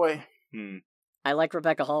 Oh boy. I like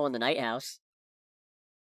Rebecca Hall in The Night House.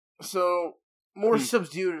 So, more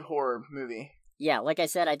subdued horror movie. Yeah, like I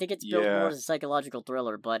said, I think it's built more as a psychological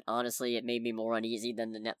thriller, but honestly, it made me more uneasy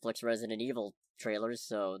than the Netflix Resident Evil trailers,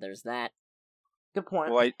 so there's that. Good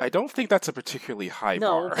point. Well, I don't think that's a particularly high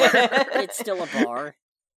bar. No, it's still a bar.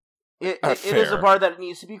 It is a bar that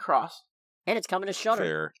needs to be crossed. And it's coming to Shudder.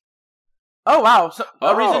 Fair. Oh, wow. So,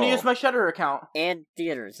 a reason to use my Shudder account. And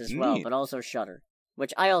theaters as well, but also Shudder.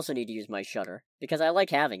 Which I also need to use my Shudder, because I like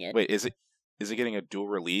having it. Wait, is it getting a dual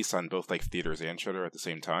release on both like theaters and Shudder at the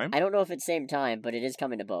same time? I don't know if it's same time, but it is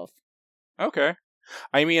coming to both. Okay.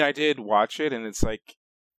 I mean, I did watch it, and it's like,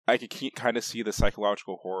 I could kind of see the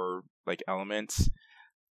psychological horror like elements.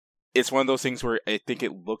 It's one of those things where I think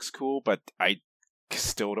it looks cool, but I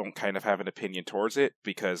still don't kind of have an opinion towards it,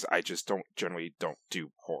 because I just generally don't do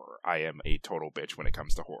horror. I am a total bitch when it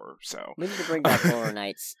comes to horror, so... We need to bring back Horror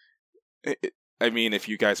Nights. I mean, if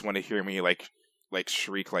you guys want to hear me like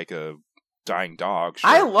shriek like a dying dog... Sure.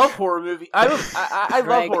 I love horror movies. I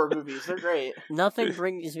love horror movies. They're great. Nothing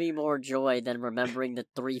brings me more joy than remembering the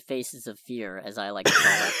 3 faces of fear, as I like to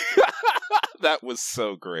call it. That was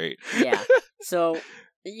so great. Yeah. So...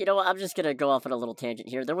 You know what, I'm just gonna go off on a little tangent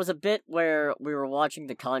here. There was a bit where we were watching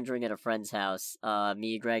The Conjuring at a friend's house,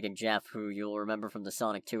 me, Greg, and Jeff, who you'll remember from the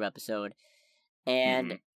Sonic 2 episode,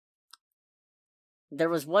 and there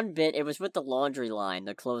was one bit, it was with the laundry line,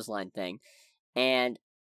 the clothesline thing, and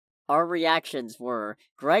our reactions were,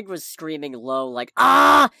 Greg was screaming low, like,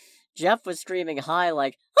 ah! Jeff was screaming high,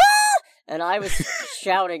 like, ah! And I was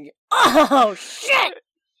shouting, oh, shit!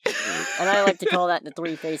 And I like to call that the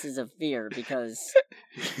 3 faces of fear, because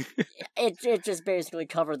it just basically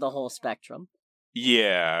covered the whole spectrum.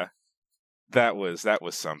 Yeah. That was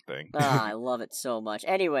something. I love it so much.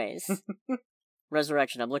 Anyways,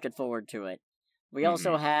 Resurrection, I'm looking forward to it. We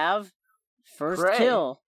also have First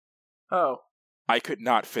Kill. Oh. I could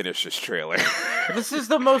not finish this trailer. This is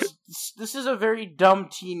a very dumb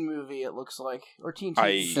teen movie, it looks like. Or teen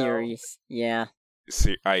series. Yeah.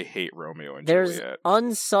 See, I hate Romeo and Juliet. There's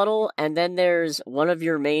unsubtle, and then there's one of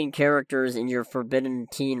your main characters in your forbidden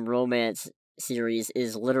teen romance series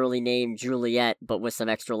is literally named Juliet, but with some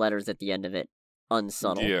extra letters at the end of it.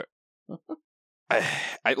 Unsubtle. Yeah.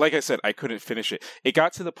 I like I said, I couldn't finish it. It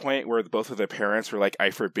got to the point where both of the parents were like,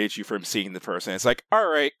 I forbid you from seeing the person. It's like,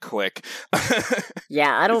 alright, click.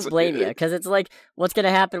 Yeah, I don't blame you, because it's like, what's going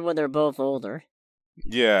to happen when they're both older?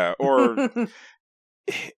 Yeah, or...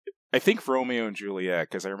 I think Romeo and Juliet,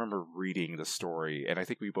 because I remember reading the story, and I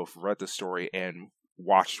think we both read the story and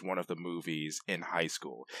watched one of the movies in high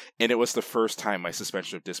school. And it was the first time my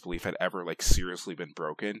suspension of disbelief had ever, like, seriously been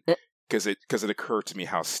broken, because it occurred to me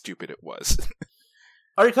how stupid it was.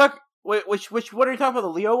 Are you talking... Wait, what are you talking about, the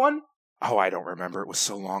Leo one? Oh, I don't remember. It was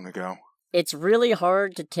so long ago. It's really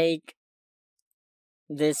hard to take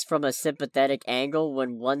this from a sympathetic angle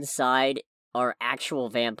when one side are actual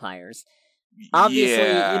vampires. Obviously,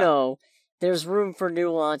 you know, there's room for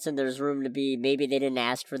nuance and there's room to be, maybe they didn't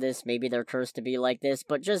ask for this, maybe they're cursed to be like this,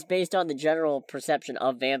 but just based on the general perception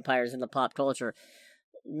of vampires in the pop culture,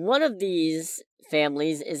 one of these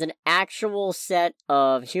families is an actual set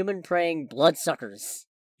of human-preying bloodsuckers.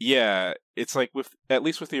 Yeah, it's like, at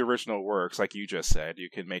least with the original works, like you just said, you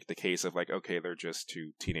can make the case of like, okay, they're just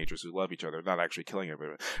 2 teenagers who love each other, not actually killing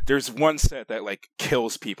everyone. There's one set that like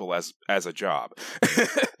kills people as a job.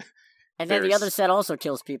 And then the other set also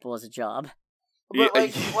kills people as a job. But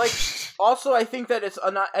also I think that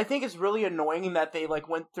I think it's really annoying that they like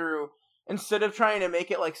went through, instead of trying to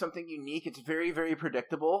make it like something unique, it's very, very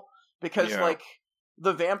predictable, because like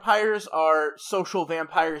the vampires are social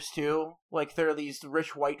vampires too. Like they're these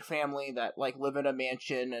rich white family that like live in a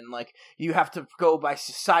mansion, and like you have to go by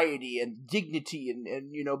society and dignity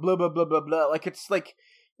and you know blah blah blah blah blah. Like it's like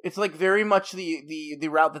very much the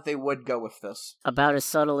route that they would go with this. About as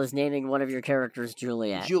subtle as naming one of your characters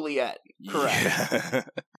Juliet. Juliet, correct. Yeah.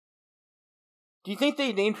 Do you think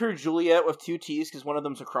they named her Juliet with 2 T's because one of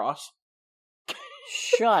them's a cross?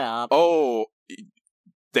 Shut up. Oh,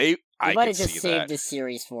 you might have just saved this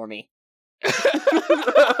series for me.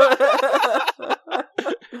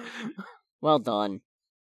 Well done.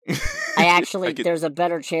 I actually, there's a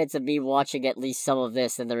better chance of me watching at least some of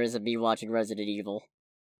this than there is of me watching Resident Evil.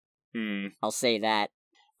 I'll say that.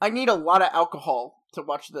 I need a lot of alcohol to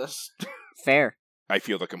watch this. Fair. I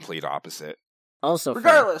feel the complete opposite. Also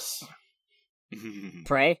regardless.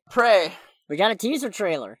 Prey? Prey. We got a teaser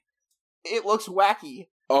trailer. It looks wacky.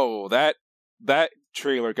 Oh, that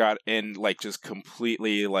trailer got in, like, just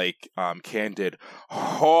completely, like, candid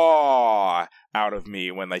haw out of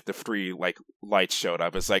me when, like, the free, like, lights showed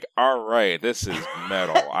up. It's like, alright, this is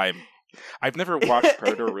metal. I've never watched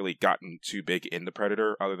Predator, really gotten too big into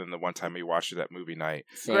Predator, other than the one time we watched it at movie night.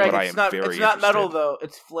 Greg, but I am very interested. It's not metal, though.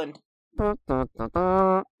 It's Flint.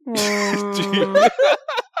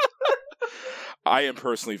 I am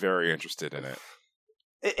personally very interested in it.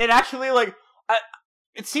 It actually, like,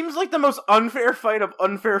 it seems like the most unfair fight of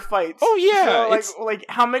unfair fights. Oh, yeah! So, like,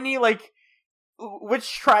 how many, like,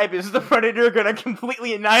 which tribe is the Predator gonna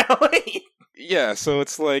completely annihilate? Yeah, so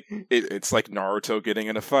it's like it's like Naruto getting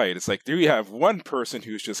in a fight. It's like, do you have one person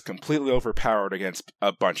who's just completely overpowered against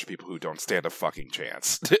a bunch of people who don't stand a fucking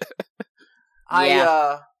chance?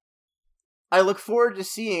 I look forward to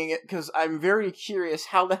seeing it because I'm very curious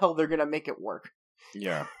how the hell they're gonna make it work.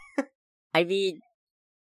 Yeah. I mean,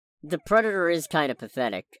 the Predator is kind of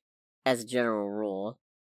pathetic, as a general rule.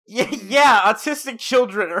 Yeah, autistic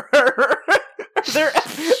children are they're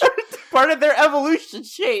part of their evolution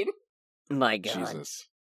chain. My God. Jesus.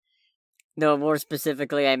 No, more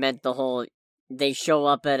specifically, I meant the whole. They show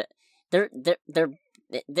up at. They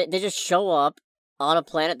just show up on a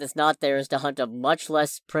planet that's not theirs to hunt a much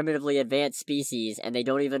less primitively advanced species, and they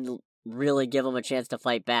don't even really give them a chance to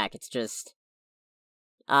fight back. It's just.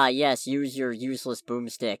 Yes, use your useless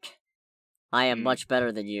boomstick. I am much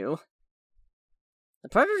better than you. The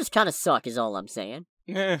Predators kind of suck, is all I'm saying.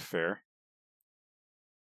 Fair.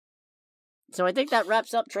 So I think that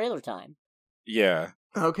wraps up trailer time. Yeah.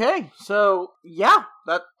 Okay, so, yeah,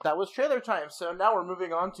 that was trailer time. So now we're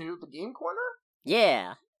moving on to the game corner?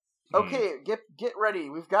 Yeah. Okay, get ready.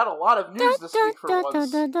 We've got a lot of news this week for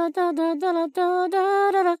once.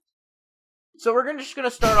 So we're just going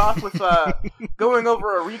to start off with going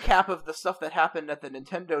over a recap of the stuff that happened at the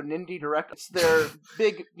Nintendo Nindy Direct. It's their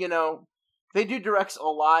big, they do directs a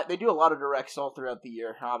lot. They do a lot of directs all throughout the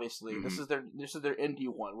year, obviously. Mm-hmm. This is their indie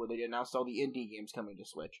one, where they announced all the indie games coming to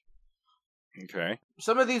Switch. Okay.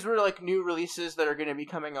 Some of these were, like, new releases that are going to be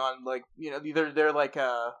coming on, like, either they're, like,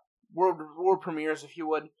 world premieres, if you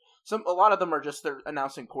would. A lot of them are just, they're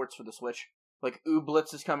announcing ports for the Switch. Like,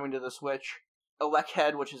 Ooblitz is coming to the Switch.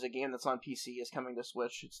 Electhead, which is a game that's on PC, is coming to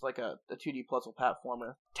Switch. It's like a 2D puzzle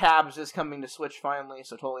platformer. Tabs is coming to Switch finally,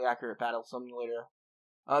 so Totally Accurate Battle Simulator.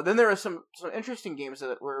 Then there are some interesting games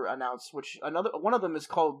that were announced, which one of them is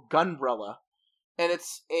called Gunbrella. And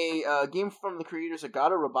it's a game from the creators of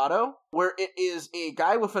Gato Roboto, where it is a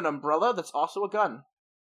guy with an umbrella that's also a gun.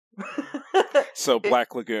 So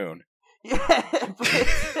Black Lagoon. Yeah.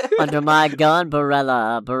 Under my gun,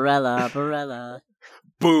 Barella, Barella, Barella.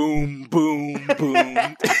 Boom, boom,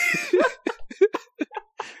 boom.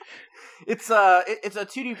 It's a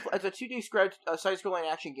 2D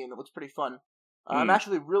side-scrolling action game that looks pretty fun. I'm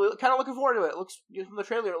actually really kind of looking forward to it. It looks, from the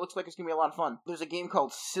trailer, it looks like it's gonna be a lot of fun. There's a game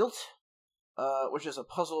called Silt, which is a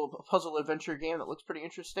puzzle adventure game that looks pretty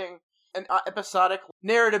interesting. An episodic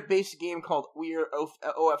narrative-based game called We're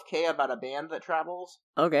OFK about a band that travels.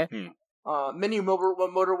 Okay. Mini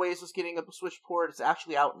Motorways is getting a Switch port. It's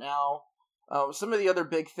actually out now. Some of the other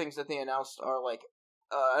big things that they announced are, like,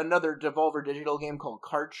 another Devolver Digital game called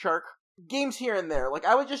Card Shark. Games here and there. Like,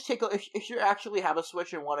 I would just take if you actually have a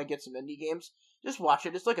Switch and want to get some indie games, just watch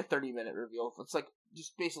it. It's like a 30-minute reveal. It's like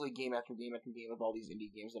just basically game after game after game of all these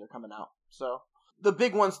indie games that are coming out. So, the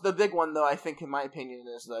big one, though, I think, in my opinion,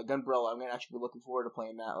 is Gunbrella. I'm going to actually be looking forward to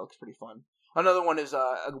playing that. It looks pretty fun. Another one is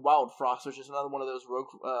Wild Frost, which is another one of those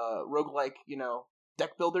roguelike,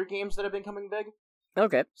 deck builder games that have been coming big.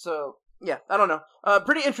 Okay. So, yeah, I don't know.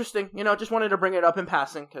 Pretty interesting. Just wanted to bring it up in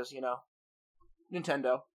passing, because,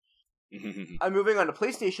 Nintendo. I'm moving on to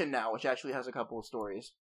PlayStation now, which actually has a couple of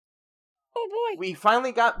stories. Oh boy! We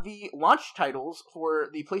finally got the launch titles for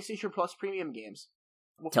the PlayStation Plus premium games.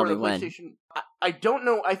 Tell me when. I don't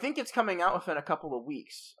know. I think it's coming out within a couple of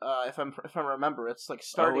weeks. If I remember, it's like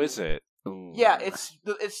starting. Oh, is it? Ooh. Yeah, it's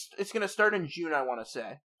going to start in June, I want to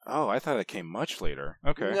say. Oh, I thought it came much later.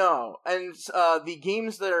 Okay. No, and the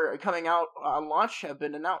games that are coming out on launch have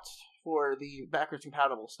been announced for the backwards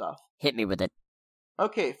compatible stuff. Hit me with it.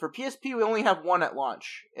 Okay, for PSP we only have one at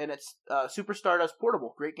launch, and it's Super Stardust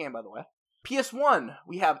Portable. Great game, by the way. PS1,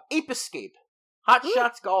 we have Ape Escape, Hot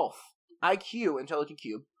Shots Golf, IQ, Intelligent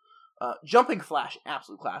Cube, Jumping Flash,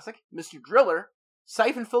 absolute classic, Mr. Driller,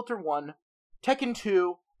 Siphon Filter 1, Tekken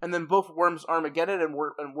 2, and then both Worms Armageddon and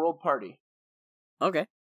World Party. Okay.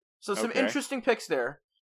 So some interesting picks there.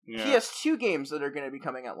 Yeah. PS2 games that are going to be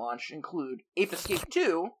coming at launch include Ape Escape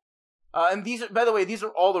 2, and these are, by the way, these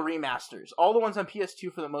are all the remasters. All the ones on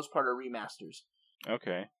PS2 for the most part are remasters.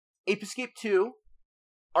 Okay. Ape Escape 2,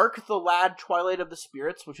 Ark the Lad Twilight of the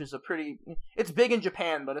Spirits, which is it's big in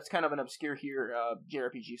Japan, but it's kind of an obscure here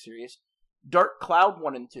JRPG series. Dark Cloud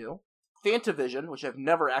 1 and 2, Fantavision, which I've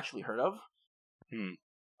never actually heard of.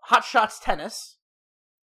 Hot Shots Tennis,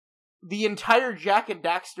 the entire Jak and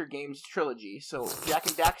Daxter games trilogy, so Jak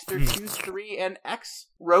and Daxter 2, 3, and X,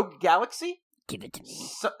 Rogue Galaxy, give it to me,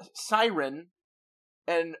 Siren,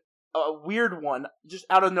 and a weird one, just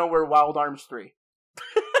out of nowhere, Wild Arms 3.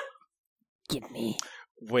 Give me.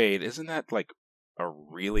 Wait, isn't that like a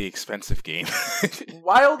really expensive game?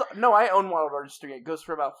 No, I own Wild Arms 3. It goes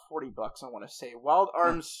for about $40, I want to say. Wild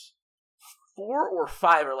Arms 4 or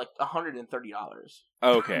 5 are like $130.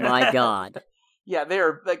 Okay. My God. Yeah, they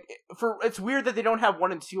are like it's weird that they don't have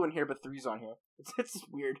 1 and 2 in here, but 3's on here. It's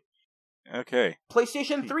weird. Okay.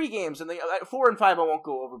 PlayStation 3 games, and 4 and 5 I won't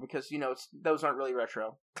go over because those aren't really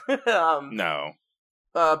retro. No.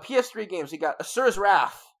 PS3 games, you got Asura's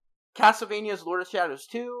Wrath, Castlevania's Lord of Shadows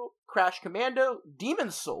 2, Crash Commando,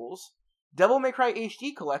 Demon's Souls, Devil May Cry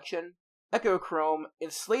HD Collection, Echo Chrome,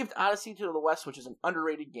 Enslaved Odyssey to the West, which is an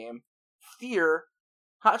underrated game, Fear,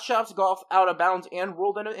 Hot Shots Golf Out of Bounds and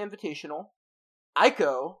World Invitational,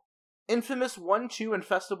 Ico, Infamous 1, 2, and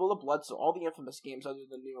Festival of Blood, so all the Infamous games other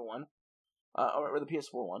than the new one, or the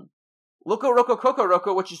PS4 one. Loco Roco Coco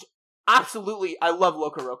Roco, which is absolutely, I love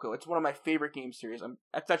Loco Roco. It's one of my favorite game series.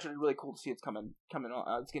 It's actually really cool to see it's coming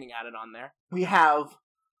on. It's getting added on there. We have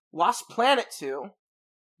Lost Planet 2,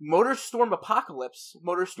 Motorstorm Apocalypse,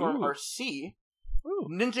 Motorstorm RC,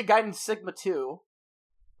 Ninja Gaiden Sigma 2,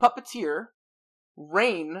 Puppeteer,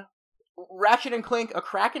 Rain, Ratchet and Clank, A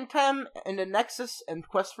Kraken Time, and a Nexus, and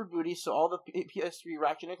Quest for Booty, so all the PS3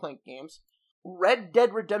 Ratchet and Clank games. Red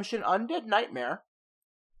Dead Redemption Undead Nightmare,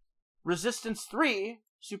 Resistance 3,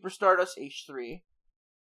 Super Stardust HD,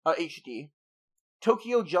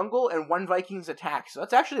 Tokyo Jungle, and One Vikings Attack. So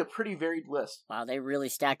that's actually a pretty varied list. Wow, they really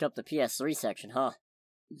stacked up the PS3 section, huh?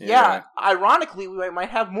 Yeah, ironically, we might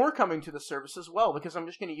have more coming to the service as well, because I'm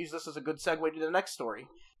just going to use this as a good segue to the next story.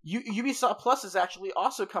 Ubisoft Plus is actually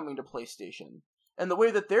also coming to PlayStation. And the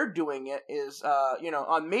way that they're doing it is,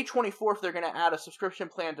 on May 24th, they're going to add a subscription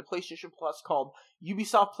plan to PlayStation Plus called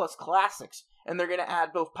Ubisoft Plus Classics. And they're going to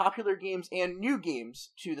add both popular games and new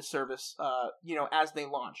games to the service, as they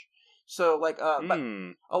launch. So, but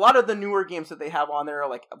a lot of the newer games that they have on there are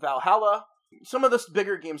like Valhalla, some of the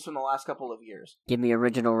bigger games from the last couple of years. Give me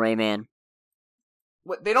original Rayman.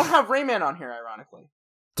 They don't have Rayman on here, ironically.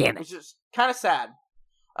 Damn it. Which is kind of sad.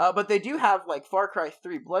 But they do have, like, Far Cry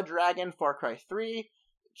 3 Blood Dragon, Far Cry 3,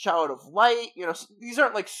 Child of Light, these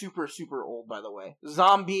aren't, like, super, super old, by the way.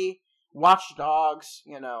 Zombie, Watch Dogs,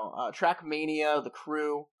 Trackmania, The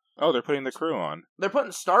Crew. Oh, they're putting The Crew on. They're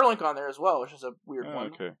putting Starlink on there as well, which is a weird one.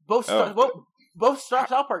 Okay. Both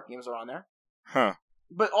South Park games are on there. Huh.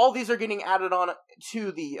 But all these are getting added on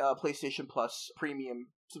to the PlayStation Plus premium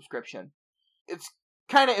subscription. It's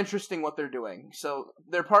kind of interesting what they're doing. So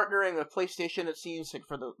they're partnering with PlayStation, it seems,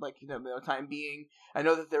 for the time being. I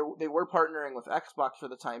know that they were partnering with Xbox for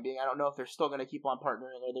the time being. I don't know if they're still going to keep on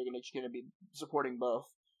partnering or they're just going to be supporting both.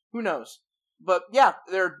 Who knows? But yeah,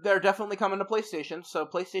 they're definitely coming to PlayStation. So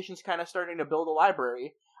PlayStation's kind of starting to build a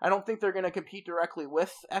library. I don't think they're going to compete directly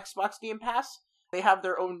with Xbox Game Pass. They have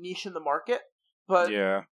their own niche in the market. But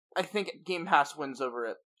yeah. I think Game Pass wins over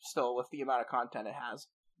it still with the amount of content it has.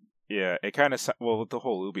 Yeah, it kind of with the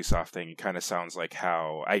whole Ubisoft thing, it kind of sounds like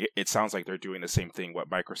it sounds like they're doing the same thing what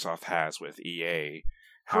Microsoft has with EA.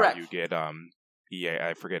 Correct. How you get EA,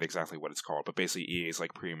 I forget exactly what it's called, but basically EA's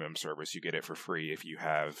like premium service. You get it for free if you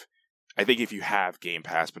have. I think if you have Game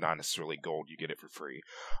Pass, but not necessarily Gold, you get it for free.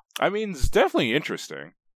 I mean, it's definitely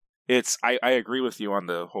interesting. I agree with you on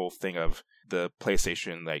the whole thing of the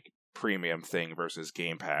PlayStation like premium thing versus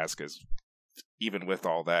Game Pass, because even with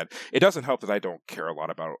all that, it doesn't help that I don't care a lot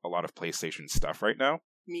about a lot of PlayStation stuff right now.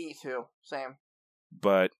 Me too, Sam.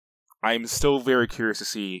 But I'm still very curious to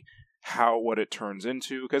see what it turns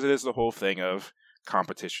into, because it is the whole thing of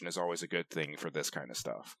competition is always a good thing for this kind of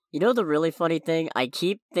stuff. You know the really funny thing? I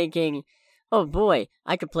keep thinking, oh boy,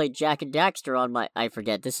 I could play Jak and Daxter on my... I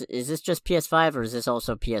forget, is this just PS5 or is this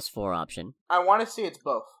also PS4 option? I want to see it's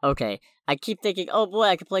both. Okay, I keep thinking, oh boy,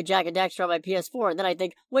 I could play Jak and Daxter on my PS4, and then I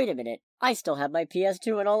think, wait a minute, I still have my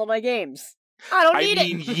PS2 and all of my games. I don't need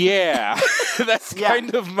it. Yeah, that's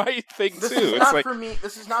kind of my thing this too. Is it's not like for me.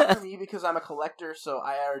 This is not for me because I'm a collector, so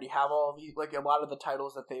I already have all the like a lot of the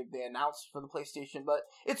titles that they announced for the PlayStation. But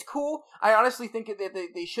it's cool. I honestly think that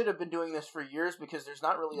they should have been doing this for years because there's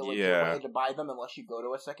not really a legit way to buy them unless you go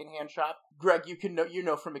to a secondhand shop. Greg, you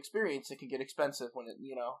know from experience it can get expensive when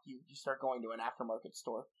you start going to an aftermarket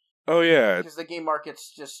store. Oh yeah, because the game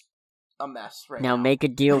market's just a mess right now. Make a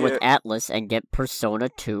deal with Atlas and get Persona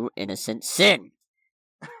 2 Innocent Sin.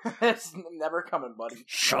 It's never coming, buddy.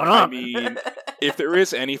 Shut up! I mean, if there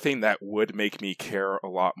is anything that would make me care a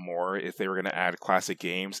lot more if they were going to add classic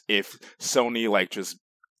games, if Sony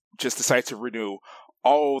just decides to renew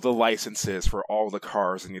all the licenses for all the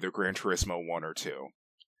cars in either Gran Turismo 1 or 2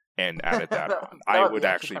 and added that on. I would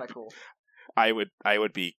actually cool. I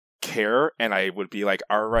would be care, and I would be like,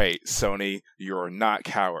 all right, Sony, you're not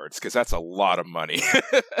cowards, because that's a lot of money.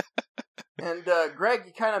 And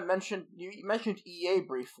Greg, you mentioned EA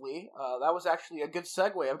briefly. That was actually a good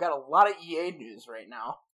segue. I've got a lot of EA news right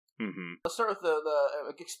now. Mm-hmm. Let's start with the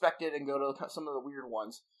expected and go to some of the weird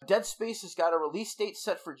ones. Dead Space has got a release date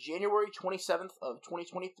set for January 27th of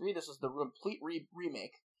 2023. This is the complete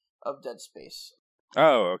remake of Dead Space.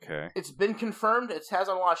 Oh, okay. It's been confirmed. It has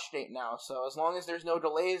a launch date now, so as long as there's no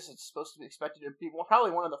delays, it's supposed to be expected to be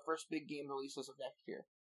probably one of the first big game releases of next year.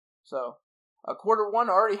 So, Q1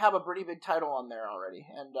 already have a pretty big title on there already,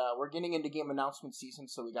 and we're getting into game announcement season,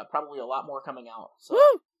 so we got probably a lot more coming out. So,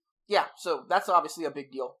 yeah, so that's obviously a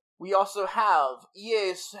big deal. We also have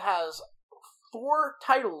EA has 4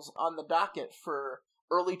 titles on the docket for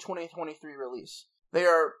early 2023 release. They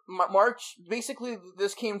are March. Basically,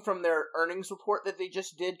 this came from their earnings report that they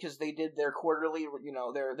just did because they did their quarterly,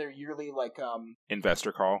 their yearly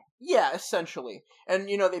investor call. Yeah, essentially, and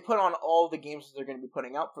they put on all the games that they're going to be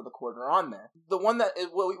putting out for the quarter on there. The one that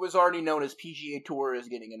was already known as PGA Tour is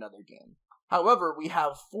getting another game. However, we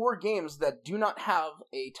have 4 games that do not have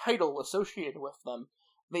a title associated with them.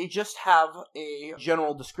 They just have a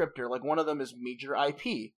general descriptor. Like one of them is major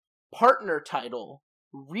IP, partner title,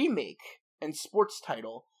 remake, and sports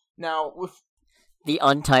title. Now, with the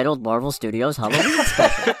untitled Marvel Studios Halloween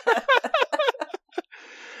special.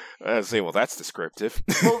 Well, that's descriptive.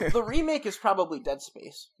 Well, the remake is probably Dead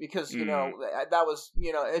Space because that was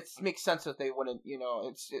it makes sense that they wouldn't.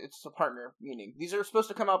 It's a partner meaning these are supposed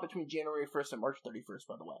to come out between January 1st and March 31st.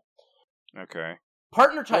 By the way. Okay.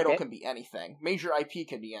 Partner title can be anything. Major IP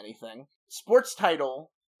can be anything. Sports title,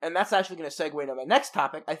 and that's actually going to segue into my next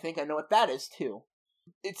topic. I think I know what that is too.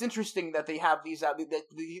 It's interesting that they have these out.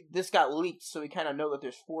 This got leaked, so we kind of know that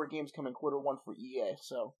there's 4 games coming Q1 for EA.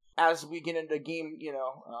 So as we get into game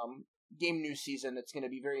news season, it's going to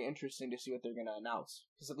be very interesting to see what they're going to announce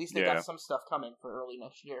because at least they got some stuff coming for early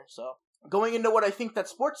next year. So going into what I think that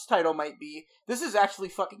sports title might be, this is actually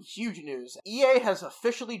fucking huge news. EA has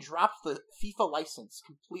officially dropped the FIFA license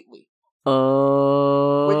completely.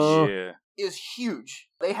 Which is huge.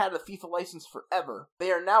 They had a FIFA license forever.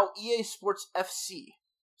 They are now EA Sports FC.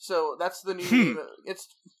 So that's the new name.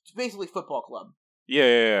 It's basically football club.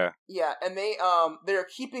 Yeah, and they're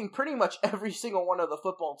keeping pretty much every single one of the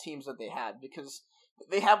football teams that they had because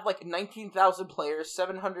they have like 19,000 players,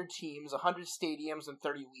 700 teams, 100 stadiums, and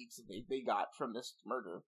 30 leagues that they got from this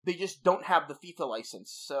merger. They just don't have the FIFA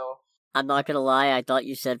license, so... I'm not gonna lie, I thought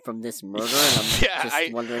you said from this murder, and I'm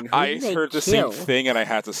just wondering who I they heard the kill. same thing, and I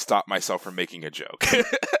had to stop myself from making a joke.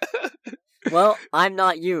 Well, I'm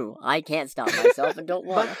not you. I can't stop myself and don't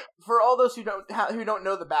want to. But for all those who don't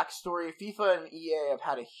know the backstory, FIFA and EA have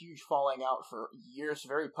had a huge falling out for years,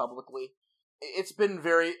 very publicly. It's been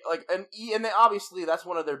very and they, obviously that's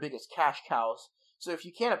one of their biggest cash cows. So if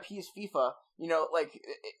you can't appease FIFA,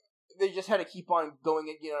 they just had to keep on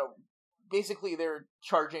going. Basically they're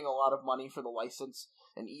charging a lot of money for the license,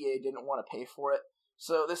 and EA didn't want to pay for it.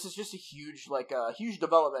 So this is just a huge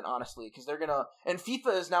development, honestly, because they're gonna, and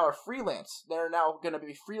FIFA is now a freelance. They're now gonna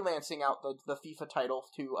be freelancing out the FIFA title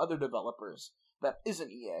to other developers that isn't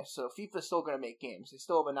EA. So FIFA's still gonna make games. They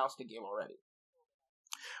still have announced a game already.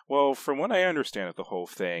 Well, from what I understand of the whole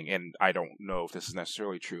thing, and I don't know if this is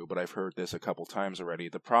necessarily true, but I've heard this a couple times already,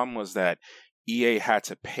 the problem was that EA had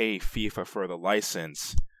to pay FIFA for the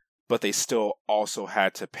license, but they still also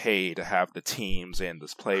had to pay to have the teams and the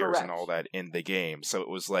players and all that in the game. So it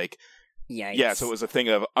was like, yikes. So it was a thing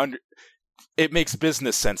of it makes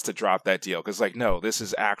business sense to drop that deal because, no, this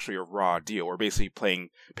is actually a raw deal. We're basically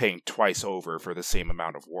paying twice over for the same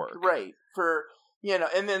amount of work, right?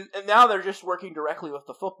 And now they're just working directly with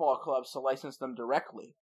the football clubs to license them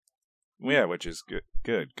directly. Yeah, which is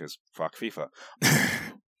good because fuck FIFA.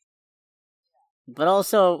 But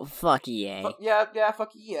also, fuck EA. Yeah,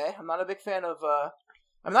 fuck EA. I'm not a big fan of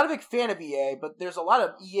I'm not a big fan of EA, but there's a lot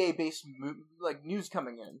of EA-based news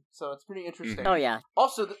coming in, so it's pretty interesting. Mm-hmm. Oh, yeah.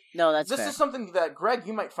 Also, that's this fair. is something that, Greg,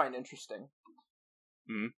 you might find interesting.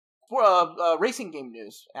 Mm-hmm. For racing game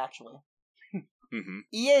news, actually. Mm-hmm.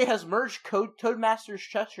 EA has merged Codemasters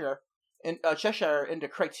Cheshire into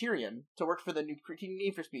Criterion to work for the new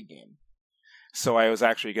Need for Speed game. So I was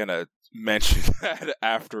actually going to mention that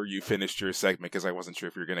after you finished your segment, because I wasn't sure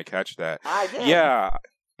if you were going to catch that. I did. Yeah.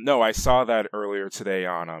 No, I saw that earlier today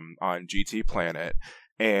on GT Planet,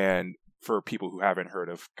 and for people who haven't heard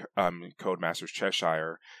of Codemasters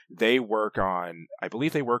Cheshire, I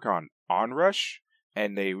believe they work on Onrush,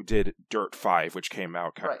 and they did Dirt 5, which came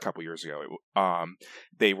out a couple years ago.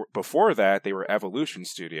 Before that, they were Evolution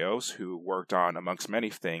Studios, who worked on, amongst many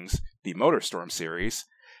things, the MotorStorm series,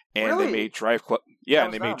 and they made Drive Club. Yeah,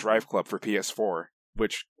 and they made Drive Club for PS4,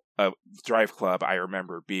 which Drive Club I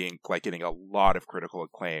remember being getting a lot of critical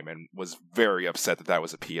acclaim, and was very upset that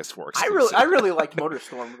was a PS4 exclusive. I really liked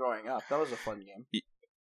MotorStorm growing up. That was a fun game.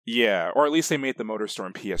 Yeah, or at least they made the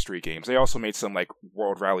MotorStorm PS3 games. They also made some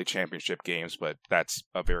World Rally Championship games, but that's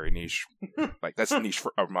a very niche, that's niche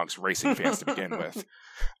amongst racing fans to begin with.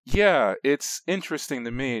 Yeah, it's interesting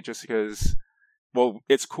to me just because,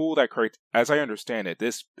 it's cool that, as I understand it,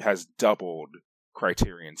 this has doubled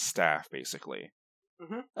Criterion's staff, basically.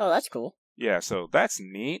 Mm-hmm. Oh, that's cool. Yeah, so that's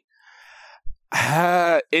neat.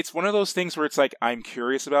 It's one of those things where it's I'm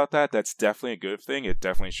curious about that. That's definitely a good thing. It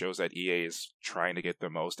definitely shows that EA is trying to get the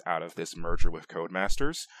most out of this merger with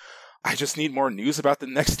Codemasters. I just need more news about the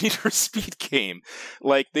next Need for Speed game.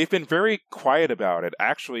 They've been very quiet about it.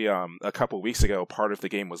 Actually, a couple weeks ago, part of the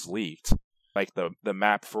game was leaked. The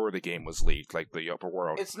map for the game was leaked, the upper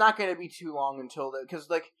world. It's not going to be too long until because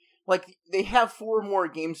they have 4 more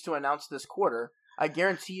games to announce this quarter. I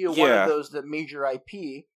guarantee you, one of those, the major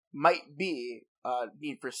IP, might be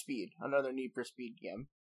Need for Speed, another Need for Speed game.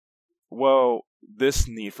 Well, this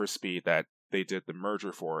Need for Speed that they did the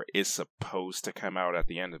merger for is supposed to come out at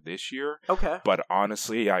the end of this year. Okay. But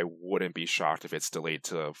honestly, I wouldn't be shocked if it's delayed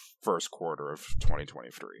to first quarter of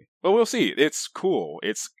 2023. But we'll see. It's cool.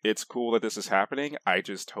 It's cool that this is happening. I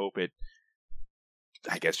just hope it,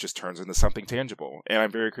 just turns into something tangible. And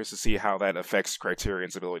I'm very curious to see how that affects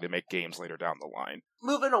Criterion's ability to make games later down the line.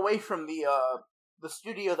 Moving away from the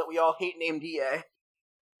studio that we all hate named EA.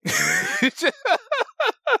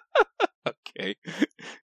 Okay.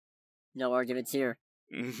 No arguments here.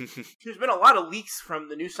 There's been a lot of leaks from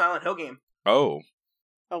the new Silent Hill game. Oh.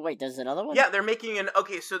 Oh, wait, there's another one? Yeah, they're making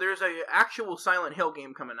so there's a actual Silent Hill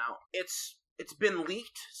game coming out. It's been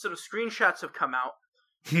leaked. Some screenshots have come out.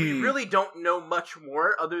 We really don't know much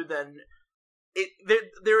more other than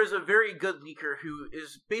there is a very good leaker who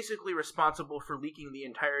is basically responsible for leaking the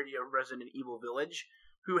entirety of Resident Evil Village,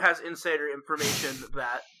 who has insider information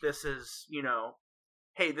that this is,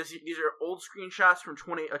 hey, these are old screenshots from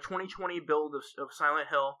a 2020 build of Silent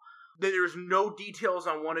Hill. There's no details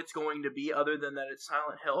on what it's going to be other than that it's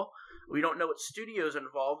Silent Hill. We don't know what studio's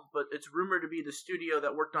involved, but it's rumored to be the studio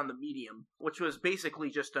that worked on The Medium, which was basically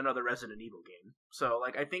just another Resident Evil game. So,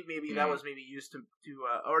 I think maybe that was used to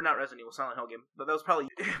or not Resident Evil, Silent Hill game, but that was probably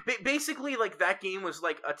basically that game was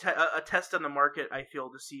a test on the market. I feel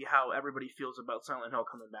to see how everybody feels about Silent Hill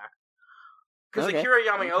coming back. Because Akira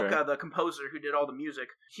Yamaoka, the composer who did all the music,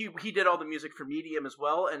 he did all the music for Medium as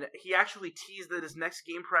well, and he actually teased that his next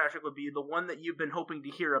game project would be the one that you've been hoping to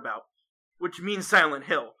hear about, which means Silent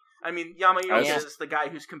Hill. I mean, Yamaoka is the guy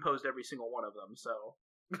who's composed every single one of them, so...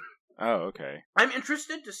 Oh, okay. I'm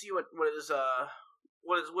interested to see what is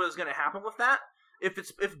going to happen with that. If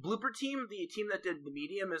Blooper Team, the team that did the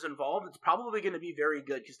Medium, is involved, it's probably going to be very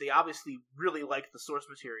good, because they obviously really liked the source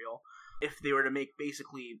material. If they were to make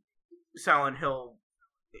basically Silent Hill,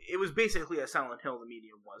 it was basically a Silent Hill the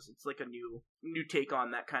Medium was. It's a new take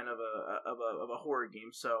on that kind of a horror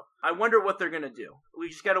game. So I wonder what they're gonna do. We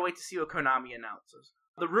just gotta wait to see what Konami announces.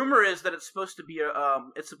 The rumor is that it's supposed to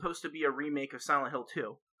be a remake of Silent Hill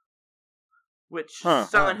 2, which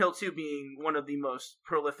Silent Hill 2 being one of the most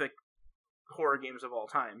prolific horror games of all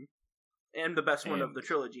time, and the best one of the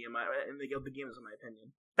trilogy of the games in my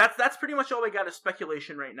opinion. That's pretty much all we got as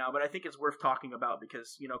speculation right now, but I think it's worth talking about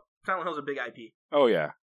because, Silent Hill's a big IP. Oh,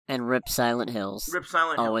 yeah. And rip Silent Hills. Rip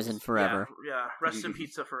Silent Hills. Always and forever. Yeah. Rest in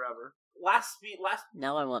pizza forever.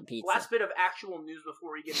 Now I want pizza. Last bit of actual news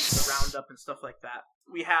before we get into the roundup and stuff like that.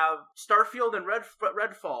 We have Starfield and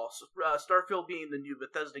Redfall. Starfield being the new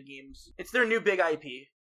Bethesda games. It's their new big IP.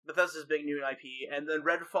 Bethesda's big new IP. And then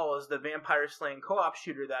Redfall is the vampire slaying co-op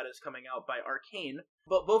shooter that is coming out by Arcane.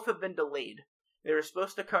 But both have been delayed. They were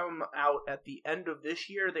supposed to come out at the end of this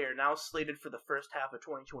year. They are now slated for the first half of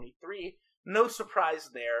 2023. No surprise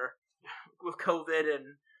there. with COVID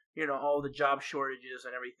and all the job shortages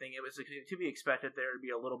and everything, it was to be expected there to be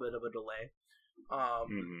a little bit of a delay.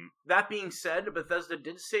 That being said, Bethesda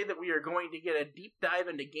did say that we are going to get a deep dive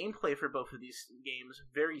into gameplay for both of these games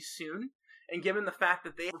very soon. And given the fact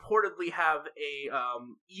that they reportedly have a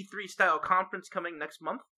E3 style conference coming next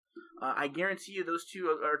month, I guarantee you those two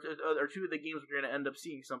are two of the games we're going to end up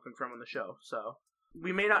seeing something from on the show. So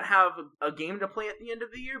we may not have a game to play at the end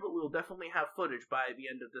of the year, but we'll definitely have footage by the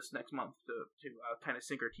end of this next month to kind of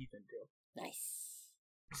sink our teeth into. Nice.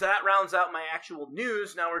 So that rounds out my actual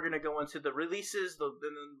news. Now we're going to go into the releases, and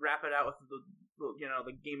then wrap it out with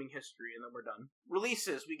the gaming history, and then we're done.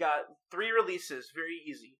 Releases. We got 3 releases. Very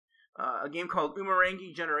easy. A game called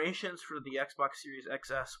Umurangi Generations for the Xbox Series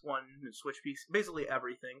XS, One, and Switch piece. Basically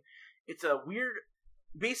everything. It's a weird...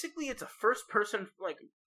 Basically, it's a first-person,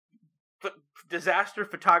 disaster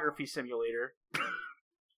photography simulator.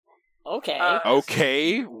 Okay.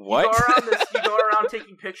 Okay. What? You go around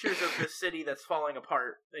taking pictures of this city that's falling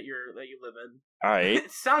apart that you live in. All right.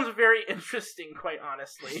 It sounds very interesting, quite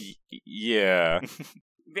honestly. Yeah.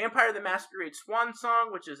 Vampire the Masquerade Swan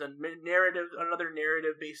Song, which is another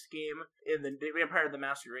narrative-based game in the Vampire the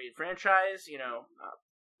Masquerade franchise.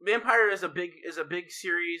 Vampire is a big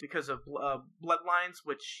series because of Bloodlines,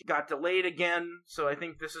 which got delayed again. So I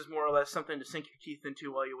think this is more or less something to sink your teeth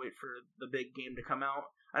into while you wait for the big game to come out.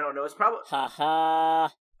 I don't know. It's probably ha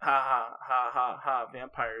ha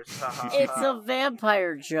vampires. Ha ha. It's a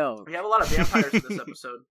vampire joke. We have a lot of vampires in this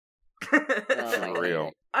episode. For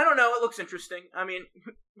real. I don't know. It looks interesting. I mean,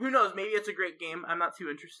 who knows? Maybe it's a great game. I'm not too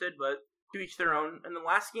interested, but to each their own. And the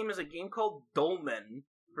last game is a game called Dolmen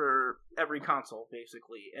for every console,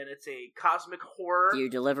 basically, and it's a cosmic horror. Do you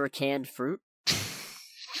deliver canned fruit?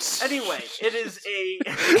 Anyway, it is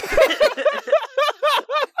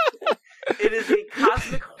a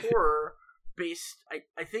cosmic horror based.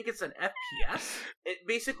 I think it's an FPS.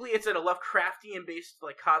 It's a Lovecraftian based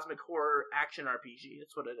cosmic horror action RPG.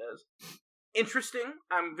 That's what it is. Interesting.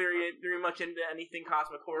 I'm very very much into anything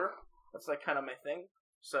cosmic horror. That's kind of my thing.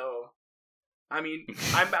 So, I mean,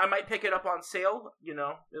 I might pick it up on sale.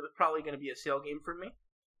 It's probably going to be a sale game for me.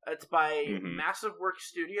 It's by Massive Work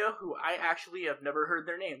Studio, who I actually have never heard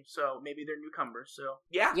their name, so maybe they're newcomers, so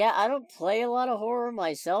yeah. Yeah, I don't play a lot of horror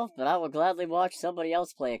myself, but I would gladly watch somebody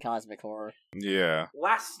else play a cosmic horror. Yeah.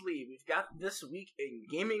 Lastly, we've got this week in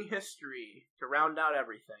gaming history to round out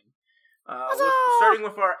everything. Starting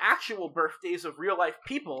with our actual birthdays of real-life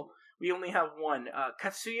people, we only have one.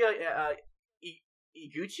 Katsuya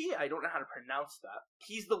Iguchi? I don't know how to pronounce that.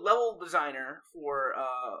 He's the level designer for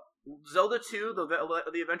Zelda 2,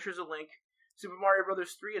 The Adventures of Link, Super Mario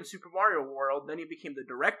Bros. 3, and Super Mario World. Then he became the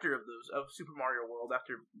director of Super Mario World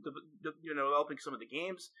after developing some of the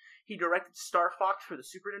games. He directed Star Fox for the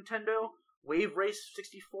Super Nintendo, Wave Race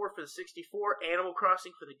 64 for the 64, Animal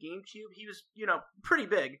Crossing for the GameCube. He was, pretty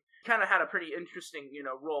big. Kind of had a pretty interesting,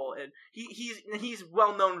 role, and he's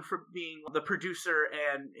well known for being the producer,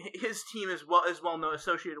 and his team is well known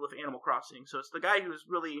associated with Animal Crossing. So it's the guy who's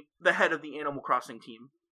really the head of the Animal Crossing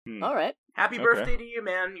team. All right. Happy birthday to you,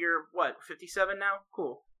 man. You're 57 now?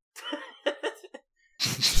 Cool.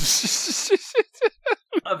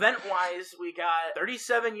 Event-wise, we got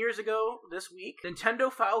 37 years ago this week,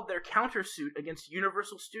 Nintendo filed their countersuit against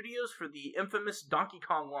Universal Studios for the infamous Donkey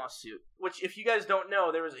Kong lawsuit. Which, if you guys don't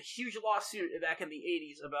know, there was a huge lawsuit back in the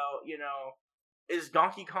 80s about, is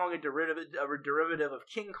Donkey Kong a derivative of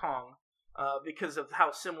King Kong? Because of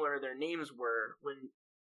how similar their names were, when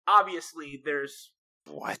obviously there's...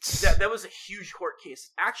 What? That was a huge court case.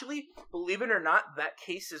 Actually, believe it or not, that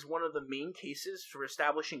case is one of the main cases for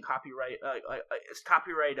establishing copyright.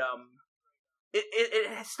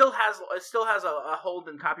 It still has a hold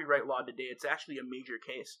in copyright law today. It's actually a major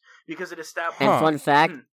case because it established. And fun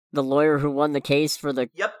fact: the lawyer who won the case for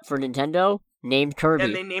Nintendo named Kirby,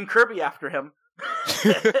 and they named Kirby after him.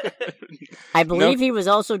 I believe he was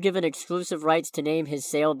also given exclusive rights to name his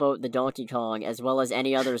sailboat the Donkey Kong, as well as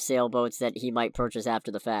any other sailboats that he might purchase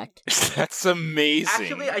after the fact. That's amazing.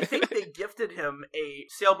 Actually, I think they gifted him a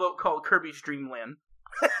sailboat called Kirby's Dreamland.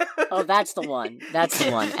 Oh, that's the one. That's the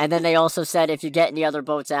one. And then they also said if you get any other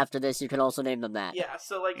boats after this, you can also name them that. Yeah,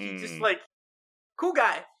 so he's just cool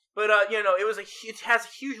guy. But it has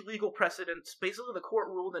huge legal precedence. Basically, the court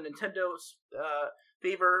ruled in Nintendo's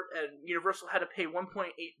favor, and Universal had to pay $1.8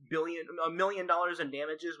 million in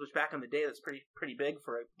damages, which back in the day, that's pretty big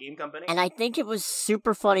for a game company. And I think it was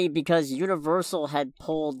super funny because Universal had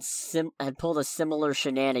pulled a similar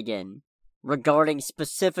shenanigan regarding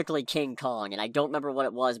specifically King Kong, and I don't remember what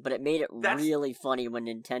it was, but it made it really funny when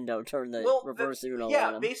Nintendo turned the reverse Uno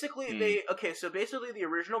on them. Basically, basically the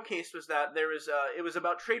original case was that it was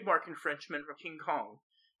about trademark infringement for King Kong.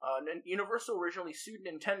 Universal originally sued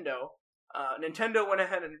Nintendo. Nintendo went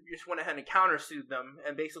ahead and countersued them,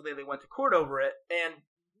 and basically they went to court over it, and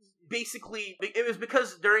basically it was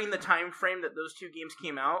because during the time frame that those two games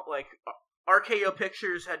came out, like RKO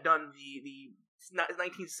Pictures had done the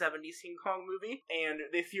 1970s King Kong movie, and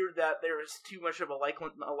they feared that there was too much of a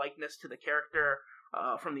likeness to the character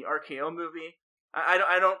from the RKO movie.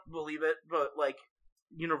 I don't believe it, but like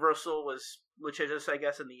Universal was litigious, I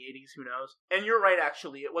guess, in the 80s. Who knows? And you're right,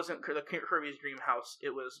 actually, it wasn't the Kirby's Dream House; it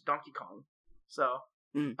was Donkey Kong. So,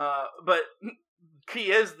 but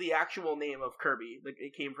he is the actual name of Kirby.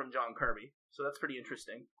 It came from John Kirby, so that's pretty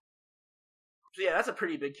interesting. So yeah, that's a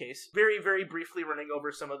pretty big case. Very, very briefly running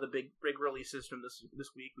over some of the big releases from this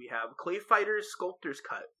week. We have Clay Fighters Sculptor's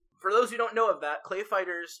Cut. For those who don't know of that, Clay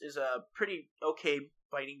Fighters is a pretty okay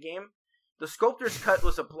fighting game. The Sculptor's Cut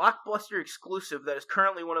was a Blockbuster exclusive that is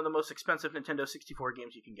currently one of the most expensive Nintendo 64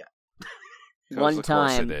 games you can get. One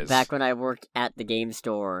time, back when I worked at the game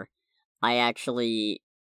store, I actually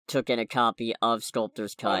took in a copy of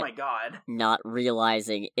Sculptor's Cut. Oh my god. Not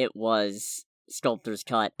realizing it was Sculptor's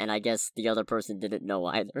Cut, and I guess the other person didn't know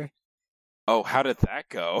either. Oh, how did that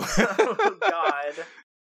go? Oh god.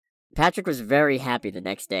 Patrick was very happy the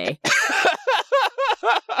next day.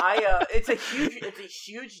 It's a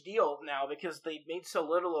huge deal now because they made so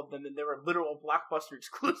little of them, and they were literal Blockbuster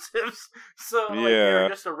exclusives. So like, they were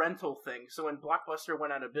just a rental thing. So when Blockbuster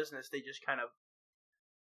went out of business, they just kind of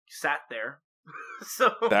sat there.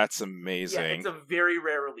 So that's amazing. Yeah, it's a very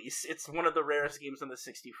rare release. It's one of the rarest games on the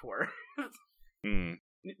 64.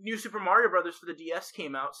 New Super Mario Brothers for the DS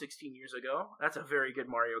came out 16 years ago. That's a very good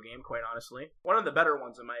Mario game, quite honestly. One of the better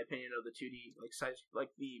ones, in my opinion, of the 2D, like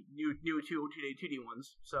the new 2D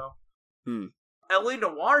ones. So, L.A.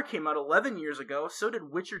 Noire came out 11 years ago. So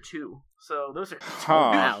did Witcher 2. So those are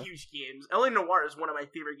two huge games. L.A. Noire is one of my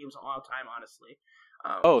favorite games of all time, honestly.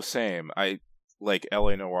 Same. I like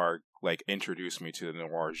L.A. Noire. Like, introduced me to the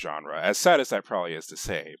noir genre. As sad as that probably is to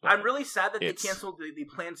say. But I'm really sad that they canceled the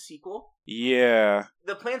planned sequel. Yeah.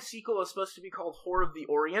 The planned sequel was supposed to be called Horror of the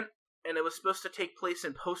Orient, and it was supposed to take place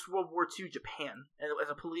in post-World War II Japan, and as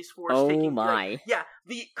a police force taking... my. Yeah,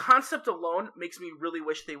 the concept alone makes me really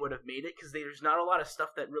wish they would have made it, because there's not a lot of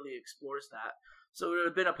stuff that really explores that. So it would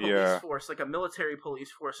have been a police force, like a military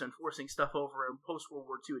police force, enforcing stuff over in post-World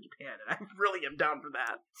War II Japan, and I really am down for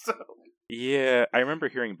that. So... Yeah, I remember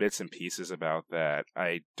hearing bits and pieces about that.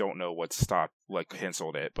 I don't know what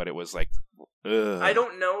canceled it, but it was like, ugh. I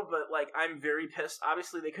don't know, but like, I'm very pissed.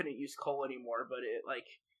 Obviously, they couldn't use Cole anymore, but it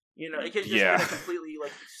it could just been a completely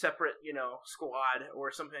like separate, squad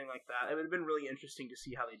or something like that. It would have been really interesting to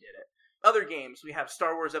see how they did it. Other games, we have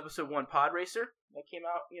Star Wars Episode 1 Pod Racer that came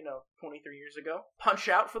out, 23 years ago. Punch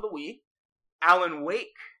Out for the Wii. Alan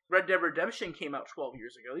Wake. Red Dead Redemption came out 12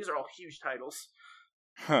 years ago. These are all huge titles.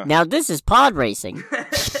 Huh. Now this is pod racing.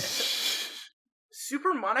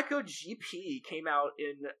 Super Monaco GP came out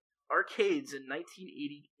in arcades in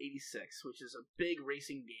 1986, which is a big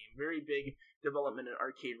racing game, very big development in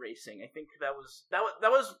arcade racing. I think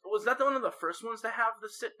was that one of the first ones to have the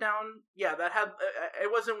sit down? Yeah, that had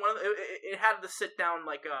it wasn't one of it had the sit down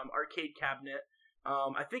like arcade cabinet.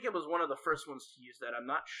 I think it was one of the first ones to use that. I'm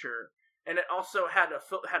not sure. And it also had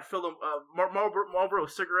Marlboro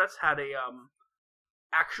cigarettes had a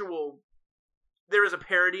actual. There was a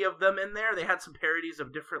parody of them in there. They had some parodies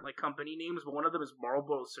of different like company names, but one of them is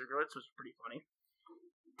Marlboro cigarettes, which is pretty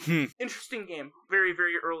funny. Interesting game, very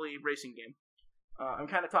very early racing game. I'm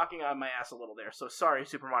kind of talking on my ass a little there, so sorry,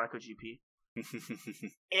 Super Monaco GP.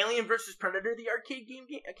 Alien vs Predator, the arcade game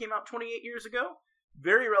came out 28 years ago.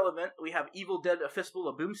 Very relevant. We have Evil Dead: A Fistful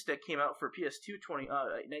of Boomstick came out for PS2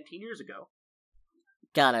 19 years ago.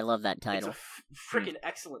 God, I love that title. It's a freaking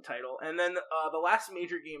excellent title. And then the last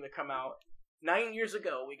major game to come out 9 years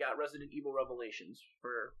ago, we got Resident Evil Revelations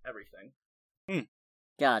for everything.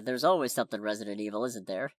 God, there's always something Resident Evil, isn't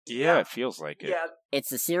there? Yeah, it feels like it. Yeah.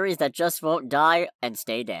 It's a series that just won't die and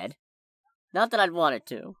stay dead. Not that I'd want it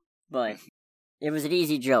to, but it was an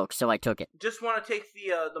easy joke, so I took it. Just want to take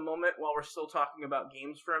the moment while we're still talking about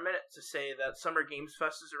games for a minute to say that Summer Games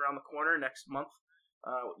Fest is around the corner next month.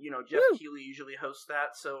 Jeff Keighley usually hosts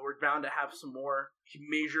that, so we're bound to have some more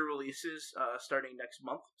major releases starting next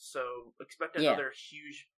month. So expect another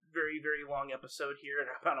huge, very, very long episode here in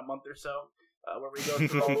about a month or so, where we go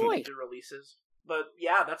through all the major releases. But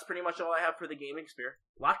yeah, that's pretty much all I have for the gaming sphere.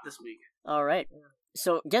 A lot this week. All right.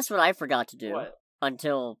 So guess what I forgot to do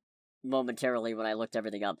until momentarily when I looked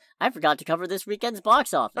everything up. I forgot to cover this weekend's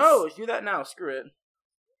box office. Oh, do that now. Screw it.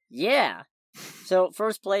 Yeah. So,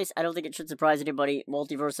 first place, I don't think it should surprise anybody.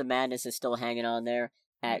 Multiverse of Madness is still hanging on there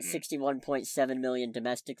at 61.7 million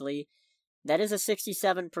domestically. That is a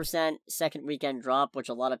 67% second weekend drop, which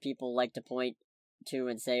a lot of people like to point to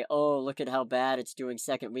and say, oh, look at how bad it's doing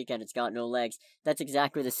second weekend, it's got no legs. That's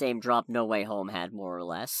exactly the same drop No Way Home had, more or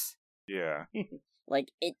less. Yeah.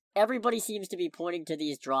 Everybody seems to be pointing to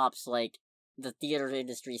these drops like the theater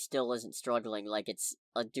industry still isn't struggling, like it's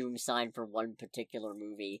a doom sign for one particular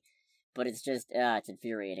movie. But it's just, it's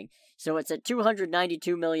infuriating. So it's at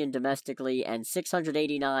 $292 million domestically and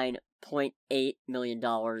 $689.8 million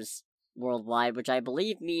worldwide, which I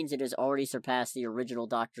believe means it has already surpassed the original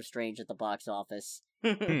Doctor Strange at the box office.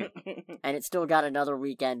 And it's still got another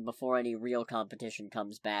weekend before any real competition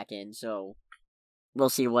comes back in, so we'll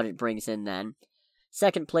see what it brings in then.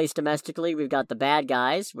 Second place domestically, we've got The Bad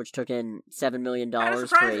Guys, which took in $7 million for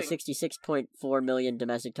a $66.4 million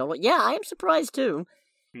domestic total. Yeah, I am surprised too.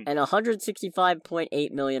 And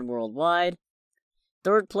 $165.8 million worldwide.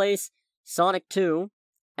 Third place, Sonic 2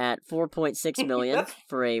 at $4.6 million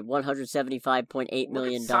for a $175.8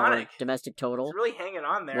 million domestic total. It's really hanging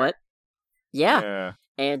on there. What? Yeah.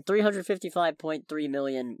 And $355.3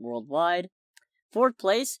 million worldwide. Fourth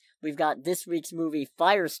place, we've got this week's movie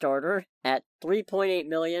Firestarter at $3.8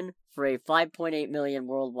 million for a $5.8 million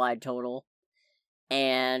worldwide total.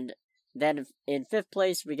 And then in fifth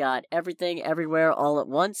place, we got Everything Everywhere All at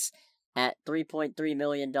Once at $3.3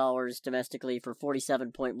 million domestically for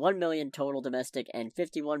 $47.1 million total domestic and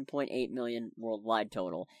 $51.8 million worldwide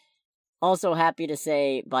total. Also happy to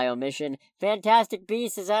say, by omission, Fantastic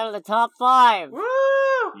Beasts is out of the top 5! Woo!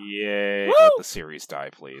 Yay. Woo! Let the series die,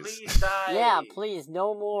 please. Please die. Yeah, please,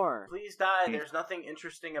 no more. Please die. There's nothing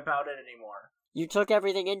interesting about it anymore. You took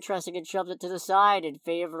everything interesting and shoved it to the side in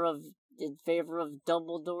favor of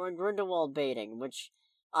Dumbledore and Grindelwald baiting, which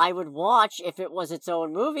I would watch if it was its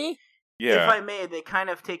own movie. Yeah. If I may, they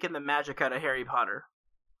kind of taken the magic out of Harry Potter.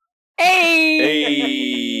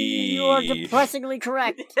 Hey! You are depressingly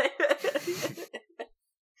correct.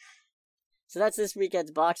 So that's this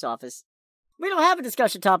weekend's box office. We don't have a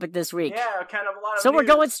discussion topic this week. Yeah, kind of a lot of So news. we're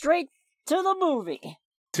going straight to the movie.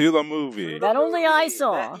 To the movie. That only I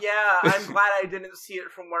saw. I'm glad I didn't see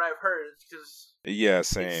it from what I've heard. Yeah,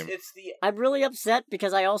 same. I'm really upset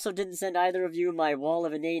because I also didn't send either of you my wall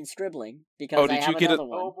of inane scribbling because I have another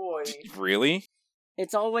one. Oh boy. Really?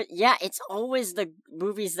 It's always the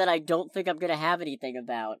movies that I don't think I'm going to have anything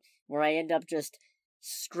about, where I end up just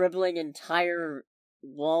scribbling entire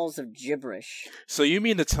walls of gibberish. So you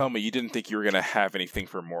mean to tell me you didn't think you were going to have anything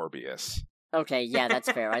for Morbius? Okay, yeah,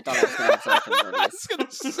 that's fair. I thought I was going to have something for Morbius. I was going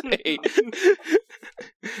to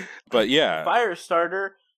say. But yeah. Firestarter,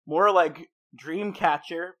 more like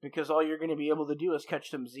Dreamcatcher, because all you're going to be able to do is catch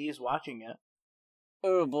some Z's watching it.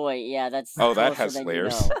 Oh boy, yeah, that's that has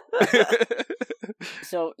layers. You know.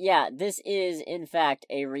 So, yeah, this is, in fact,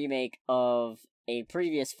 a remake of a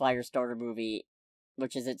previous Firestarter movie,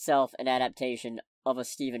 which is itself an adaptation of a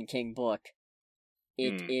Stephen King book.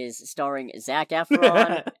 It is starring Zac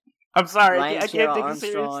Efron. I'm sorry, Ryan I can't take Armstrong. it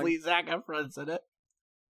seriously. Zac Efron's in it.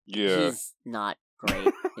 Yeah. He's not great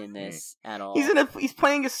in this at all. He's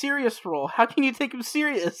playing a serious role. How can you take him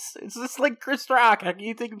serious? It's just like Chris Rock. How can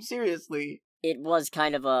you take him seriously? It was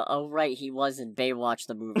kind of right, he was in Baywatch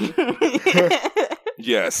the movie.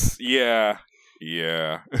 Yes, yeah.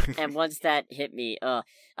 And once that hit me,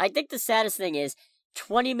 I think the saddest thing is,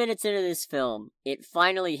 20 minutes into this film, it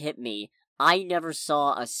finally hit me. I never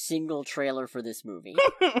saw a single trailer for this movie.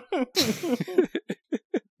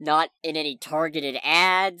 Not in any targeted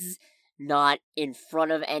ads, not in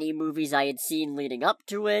front of any movies I had seen leading up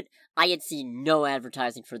to it. I had seen no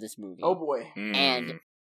advertising for this movie. Oh boy. And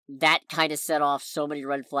that kind of set off so many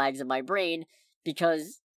red flags in my brain,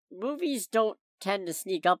 because movies don't tend to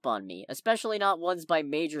sneak up on me, especially not ones by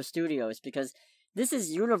major studios, because this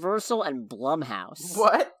is Universal and Blumhouse.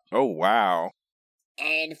 What? Oh, wow.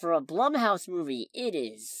 And for a Blumhouse movie, it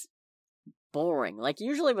is boring. Like,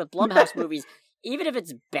 usually with Blumhouse movies, even if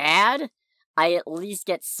it's bad, I at least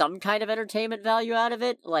get some kind of entertainment value out of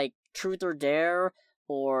it, like Truth or Dare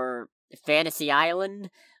or Fantasy Island,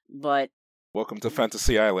 but... Welcome to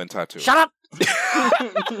Fantasy Island, Tattoo. Shut up!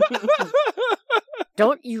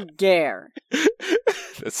 Don't you dare.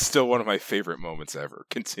 It's still one of my favorite moments ever.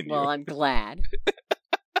 Continue. Well, I'm glad.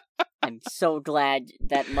 I'm so glad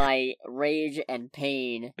that my rage and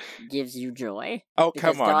pain gives you joy. Oh,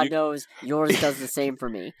 come on. God knows yours does the same for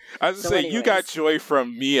me. I was going to say, you got joy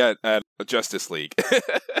from me at Justice League.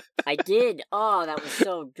 I did. Oh, that was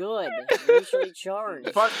so good. Racially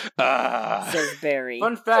charged. Says Barry.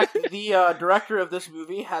 Fun fact, the director of this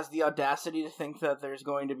movie has the audacity to think that there's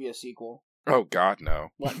going to be a sequel. Oh, God, no.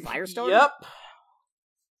 What, Firestarter? Yep.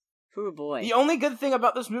 Oh, boy. The only good thing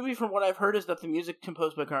about this movie, from what I've heard, is that the music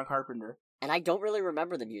composed by John Carpenter. And I don't really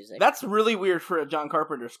remember the music. That's really weird for a John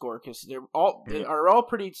Carpenter score, because they are all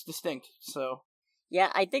pretty distinct, so... Yeah,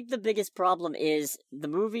 I think the biggest problem is the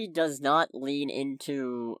movie does not lean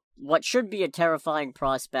into what should be a terrifying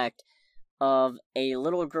prospect of a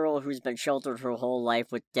little girl who's been sheltered her whole life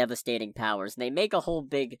with devastating powers. And they make a whole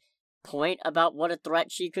big point about what a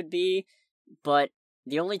threat she could be, but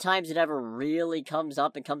the only times it ever really comes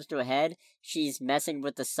up and comes to a head, she's messing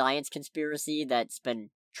with the science conspiracy that's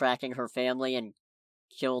been tracking her family and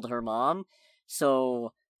killed her mom.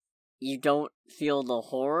 So you don't feel the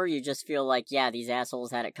horror, you just feel like, yeah, these assholes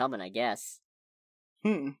had it coming, I guess.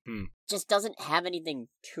 Just doesn't have anything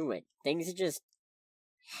to it. Things just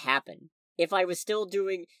happen. If I was still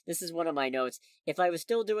doing, this is one of my notes, if I was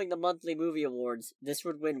still doing the monthly movie awards, this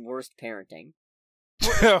would win worst parenting.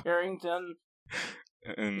 Harrington.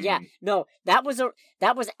 Yeah, no, that was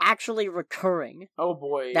actually recurring. Oh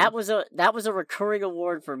boy. That was a recurring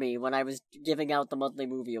award for me when I was giving out the monthly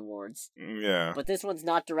movie awards. Yeah. But this one's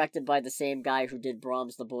not directed by the same guy who did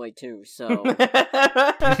Brahms the Boy too, so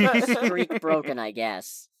streak broken, I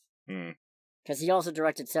guess. Because he also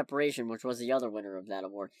directed Separation, which was the other winner of that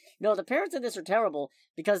award. No, the parents in this are terrible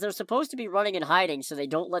because they're supposed to be running and hiding, so they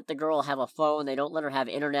don't let the girl have a phone, they don't let her have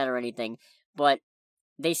internet or anything, but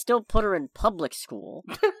they still put her in public school.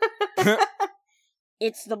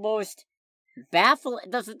 It's the most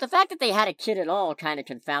baffling... The fact that they had a kid at all kind of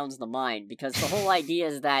confounds the mind, because the whole idea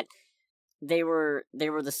is that they were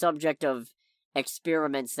the subject of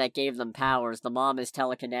experiments that gave them powers. The mom is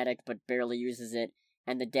telekinetic, but barely uses it,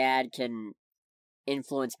 and the dad can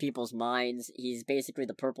influence people's minds. He's basically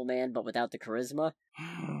the Purple Man, but without the charisma.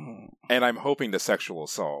 And I'm hoping the sexual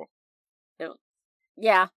assault.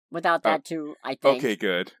 Yeah, without that too, I think. Okay,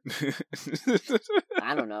 good.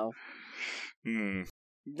 I don't know.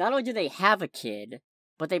 Not only do they have a kid,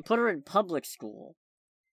 but they put her in public school.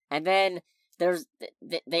 And then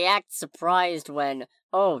they act surprised when,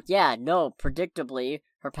 oh, yeah, no, predictably,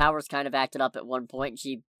 her powers kind of acted up at one point and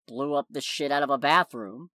she blew up the shit out of a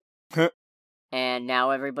bathroom. And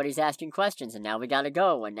now everybody's asking questions, and now we gotta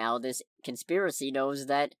go, and now this conspiracy knows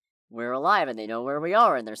that we're alive, and they know where we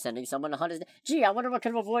are, and they're sending someone to hunt us. Gee, I wonder what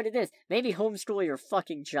could have avoided this. Maybe homeschool your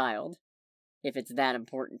fucking child, if it's that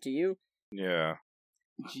important to you. Yeah.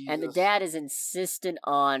 Jesus. And the dad is insistent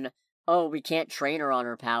on, oh, we can't train her on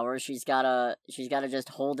her powers. She's gotta just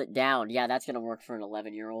hold it down. Yeah, that's gonna work for an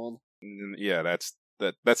 11-year-old. Yeah,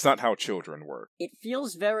 that's not how children work. It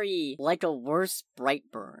feels very like a worse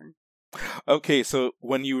Brightburn. Okay, so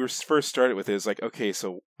when you first started with it, it's like, okay,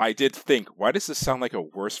 so I did think, why does this sound like a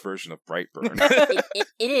worse version of Brightburn? It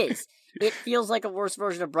is. It feels like a worse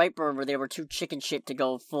version of Brightburn where they were too chicken shit to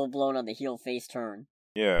go full-blown on the heel-face turn.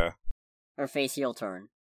 Yeah. Or face-heel turn.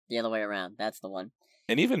 The other way around. That's the one.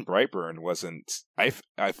 And even Brightburn wasn't... I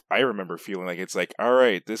remember feeling like it's like,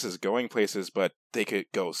 alright, this is going places, but they could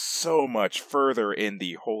go so much further in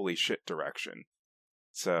the holy shit direction.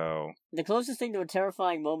 So... The closest thing to a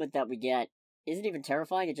terrifying moment that we get isn't even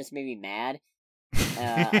terrifying, it just made me mad.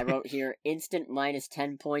 I wrote here, instant minus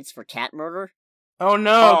 10 points for cat murder. Oh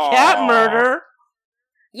no, cat murder!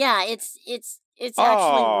 Yeah, it's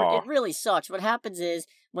actually, it really sucks. What happens is,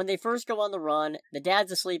 when they first go on the run, the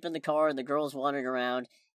dad's asleep in the car and the girl's wandering around,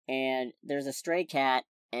 and there's a stray cat,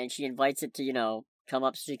 and she invites it to, come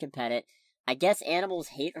up so she can pet it. I guess animals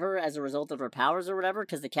hate her as a result of her powers or whatever,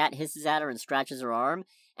 because the cat hisses at her and scratches her arm,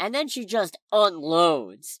 and then she just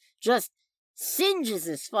unloads. Just singes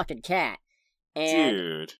this fucking cat. And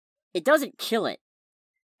dude. It doesn't kill it.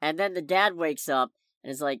 And then the dad wakes up,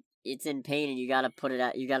 and is like, it's in pain, and you gotta put it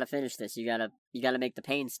out, you gotta finish this, you gotta make the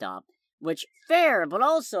pain stop. Which, fair, but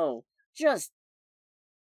also, just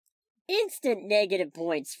instant negative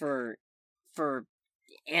points for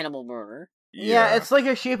animal murder. Yeah, it's like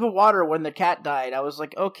A Shape of Water when the cat died. I was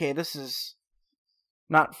like, okay, this is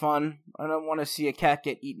not fun. I don't want to see a cat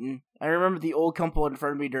get eaten. I remember the old couple in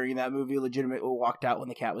front of me during that movie legitimately walked out when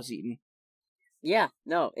the cat was eaten. Yeah,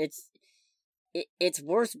 no, it's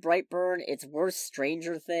worse Brightburn, it's worse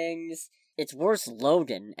Stranger Things, it's worse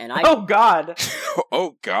Logan, and I... Oh, God!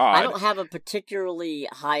 Oh, God! I don't have a particularly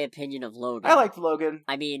high opinion of Logan. I liked Logan.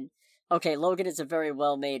 I mean, okay, Logan is a very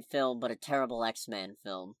well-made film, but a terrible X-Men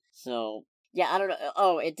film. So, yeah, I don't know.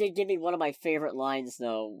 Oh, it did give me one of my favorite lines,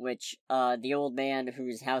 though, which, the old man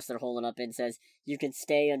whose house they're holding up in says, "You can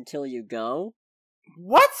stay until you go."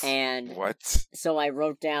 What? And what? So I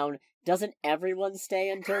wrote down, doesn't everyone stay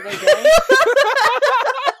until they go?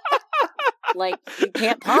 Like, you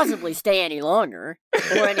can't possibly stay any longer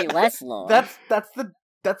or any less long. That's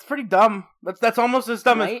pretty dumb. That's almost as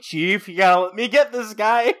dumb as Chief. You gotta let me get this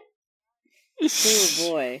guy. Oh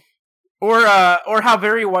boy. Or how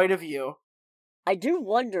very white of you. I do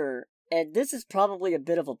wonder, and this is probably a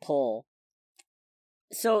bit of a pull.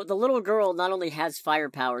 So the little girl not only has fire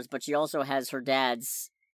powers, but she also has her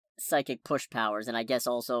dad's psychic push powers, and I guess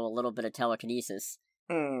also a little bit of telekinesis.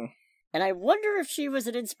 And I wonder if she was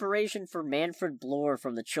an inspiration for Manfred Bloor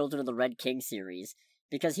from the Children of the Red King series,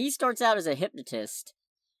 because he starts out as a hypnotist,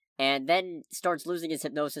 and then starts losing his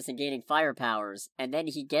hypnosis and gaining fire powers, and then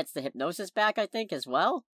he gets the hypnosis back, I think, as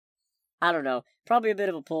well? I don't know. Probably a bit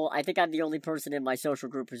of a pull. I think I'm the only person in my social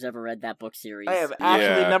group who's ever read that book series. I have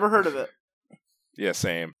actually never heard of it. Yeah,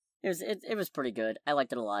 same. It was pretty good. I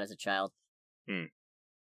liked it a lot as a child.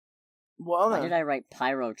 Well, why did I write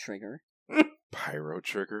Pyro Trigger? Pyro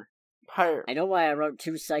Trigger? I know why I wrote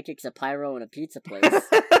 2 psychics, a pyro, and a pizza place.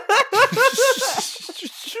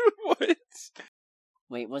 What?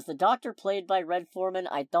 Wait, was the doctor played by Red Foreman?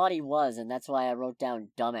 I thought he was, and that's why I wrote down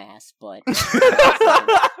dumbass, but...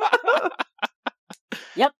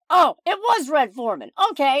 Yep. Oh, it was Red Foreman.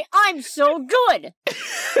 Okay, I'm so good.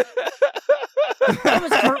 It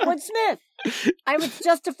was Kurtwood Smith. I was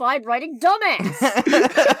justified writing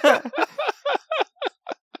dumbass.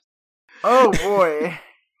 Oh boy.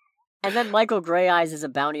 And then Michael Greyeyes is a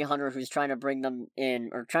bounty hunter who's trying to bring them in,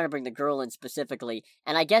 or trying to bring the girl in specifically.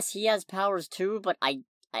 And I guess he has powers too, but I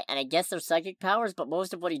guess they're psychic powers, but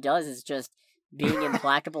most of what he does is just being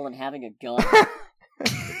implacable and having a gun.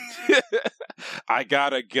 I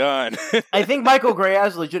got a gun. I think Michael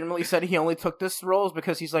Greyeyes legitimately said he only took this role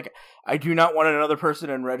because he's like, I do not want another person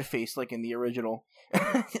in red face like in the original.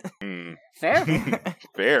 Fair.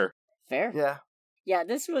 Fair. Yeah. Yeah,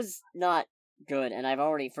 this was not good, and I've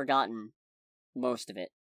already forgotten most of it.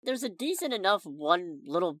 There's a decent enough one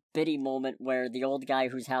little bitty moment where the old guy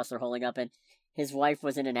whose house they're holding up in, his wife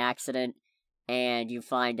was in an accident, and you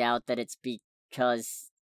find out that it's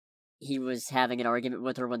because he was having an argument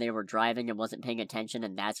with her when they were driving and wasn't paying attention,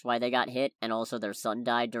 and that's why they got hit, and also their son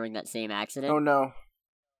died during that same accident. Oh no.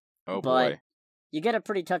 Oh but boy. You get a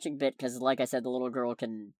pretty touching bit, because like I said, the little girl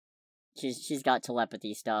she's got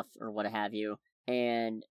telepathy stuff, or what have you,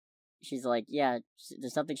 and she's like, yeah,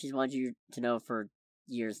 there's something she's wanted you to know for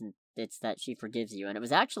years, and it's that she forgives you. And it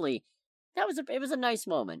was actually, it was a nice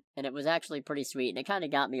moment, and it was actually pretty sweet, and it kind of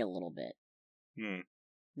got me a little bit.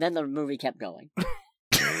 Then the movie kept going.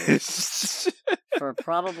 For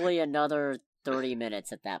probably another 30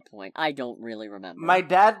 minutes at that point. I don't really remember. My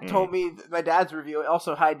dad told me, my dad's review,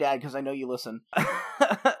 also, hi dad, because I know you listen.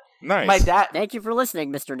 Nice. My dad. Thank you for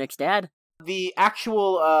listening, Mr. Nick's dad. The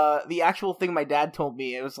actual thing my dad told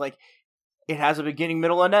me, it was like, it has a beginning,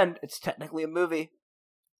 middle, and end. It's technically a movie.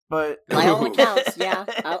 But by all accounts, yeah,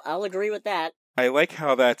 I'll agree with that. I like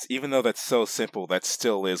how that's, even though that's so simple, that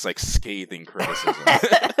still is like scathing criticism.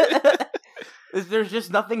 There's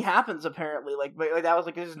just nothing happens, apparently. Like that was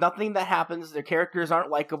like, there's nothing that happens. The characters aren't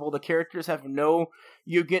likable. The characters have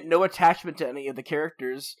you get no attachment to any of the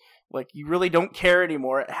characters. Like, you really don't care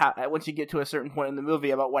anymore once you get to a certain point in the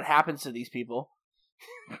movie about what happens to these people.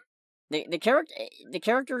 The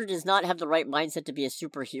character does not have the right mindset to be a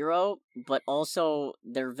superhero, but also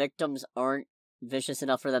their victims aren't vicious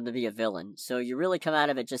enough for them to be a villain. So you really come out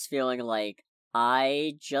of it just feeling like,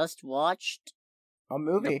 I just watched a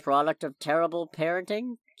movie. The product of terrible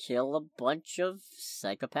parenting kill a bunch of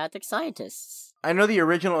psychopathic scientists. I know the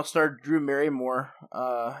original starred Drew Barrymore.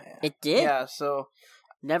 It did? Yeah, so...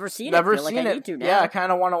 Never seen it. Never feel seen like it. I need to now. Yeah, I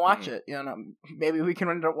kind of want to watch it. You know, maybe we can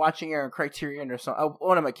end up watching it on Criterion or something. Oh,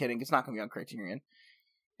 what am I kidding? It's not going to be on Criterion.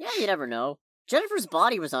 Yeah, you never know. Jennifer's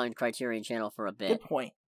Body was on Criterion Channel for a bit. Good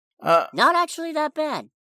point. Not actually that bad.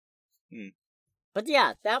 But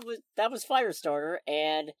yeah, that was Firestarter,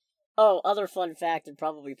 and other fun fact, and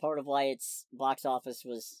probably part of why its box office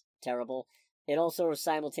was terrible. It also was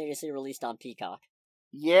simultaneously released on Peacock.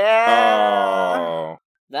 Yeah. Oh.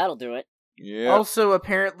 That'll do it. Yeah. Also,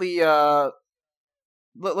 apparently,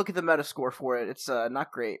 look at the Metascore for it. It's not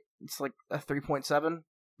great. It's like a 3.7.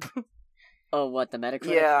 Oh, what, the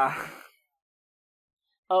Metacritic? Yeah.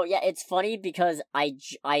 Oh, yeah, it's funny because I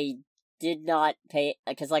did not pay,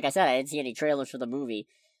 because like I said, I didn't see any trailers for the movie.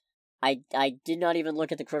 I did not even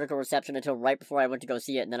look at the critical reception until right before I went to go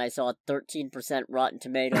see it, and then I saw a 13% Rotten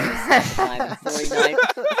Tomatoes at the time, and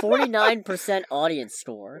 49% audience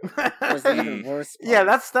score was the even worse part. Yeah,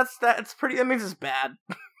 that's pretty, that means it's bad.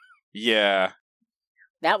 Yeah.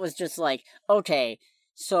 That was just like, okay,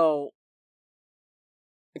 so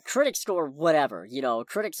critic score, whatever.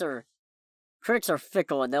 Critics are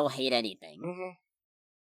fickle and they'll hate anything. Mm-hmm.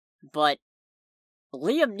 But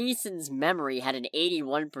Liam Neeson's Memory had an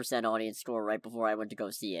 81% audience score right before I went to go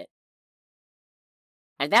see it.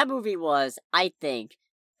 And that movie was, I think,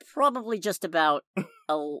 probably just about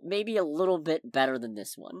maybe a little bit better than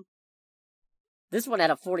this one. This one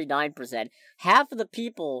had a 49%. Half of the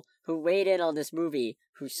people who weighed in on this movie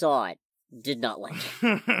who saw it did not like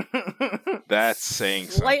it. That's saying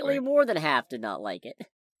Slightly something. more than half did not like it.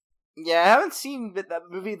 Yeah, I haven't seen that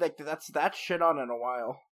movie that's that shit on in a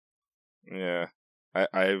while. Yeah.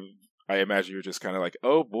 I imagine you're just kind of like,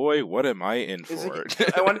 oh boy, what am I in for?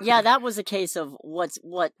 Yeah, that was a case of what,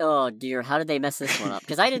 oh dear, how did they mess this one up?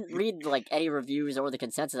 Because I didn't read, any reviews or the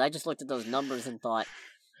consensus. I just looked at those numbers and thought,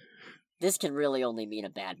 this can really only mean a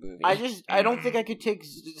bad movie. I don't think I could take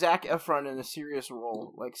Zac Efron in a serious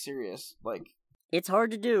role. It's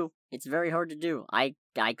hard to do. It's very hard to do. I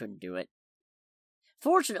couldn't do it.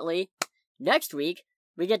 Fortunately, next week,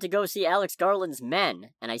 we get to go see Alex Garland's Men,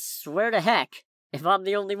 and I swear to heck, if I'm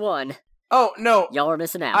the only one... Oh, no. Y'all are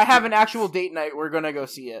missing out. I have an actual date night. We're gonna go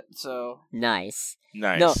see it, so... Nice.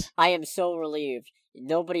 No, I am so relieved.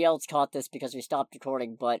 Nobody else caught this because we stopped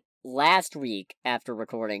recording, but last week, after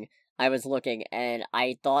recording, I was looking, and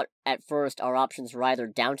I thought at first our options were either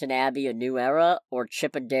Downton Abbey, A New Era, or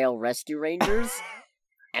Chip 'n Dale Rescue Rangers.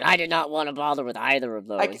 And I did not want to bother with either of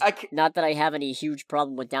those. Not that I have any huge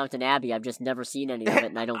problem with Downton Abbey, I've just never seen any of it,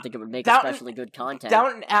 and I don't think it would make especially good content.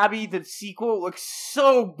 Downton Abbey, the sequel, looks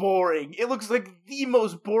so boring. It looks like the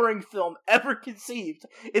most boring film ever conceived.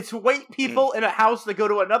 It's white people in a house that go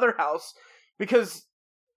to another house because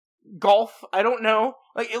golf, I don't know.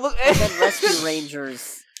 And then Rescue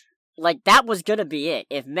Rangers... that was gonna be it.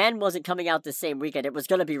 If Men wasn't coming out the same weekend, it was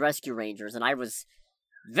gonna be Rescue Rangers, and I was...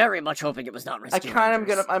 very much hoping it was not Rescue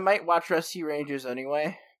Rangers. I might watch Rescue Rangers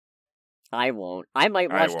anyway. I won't. I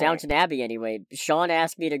might watch Downton Abbey anyway. Sean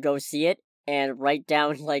asked me to go see it and write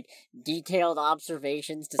down, detailed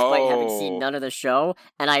observations despite having seen none of the show,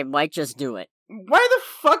 and I might just do it. Why the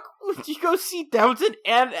fuck would you go see Downton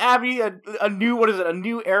and Abbey, a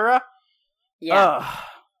new era? Yeah.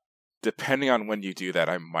 Depending on when you do that,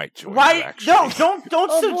 I might join. Why? You, actually. No,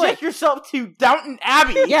 don't subject yourself to Downton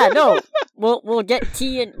Abbey. Yeah, no. We'll get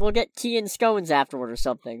tea and scones afterward or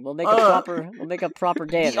something. We'll make a proper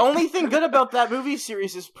day of it. The only thing good about that movie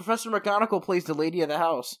series is Professor McGonagall plays the lady of the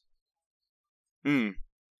house.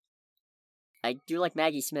 I do like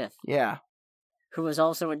Maggie Smith. Yeah. Who was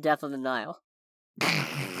also in Death on the Nile.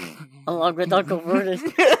 Along with Uncle Vernon.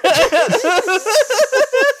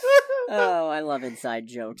 Oh, I love inside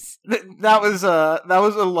jokes. That was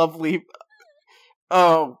a lovely...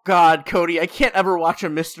 Oh, God, Cody, I can't ever watch a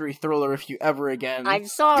mystery thriller with you ever again. I'm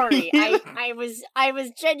sorry. I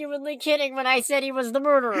was genuinely kidding when I said he was the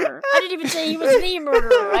murderer. I didn't even say he was the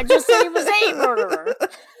murderer. I just said he was a murderer.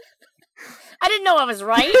 I didn't know I was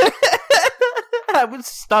right. I was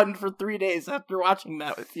stunned for 3 days after watching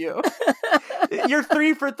that with you. You're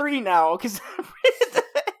 3 for 3 now, because...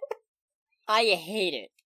 I hate it.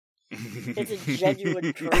 It's a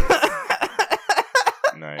genuine curse.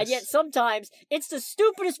 Nice. And yet sometimes, it's the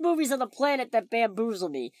stupidest movies on the planet that bamboozle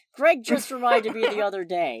me. Greg just reminded me the other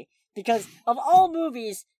day. Because of all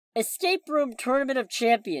movies, Escape Room Tournament of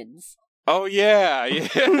Champions. Oh, yeah.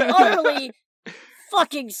 Utterly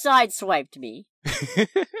fucking sideswiped me.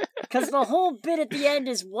 Because the whole bit at the end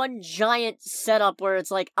is one giant setup where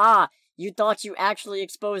it's like, you thought you actually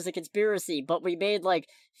exposed the conspiracy, but we made,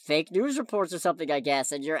 fake news reports or something, I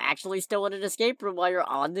guess, and you're actually still in an escape room while you're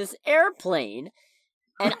on this airplane.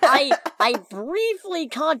 And I briefly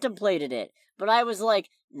contemplated it, but I was like,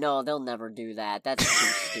 no, they'll never do that. That's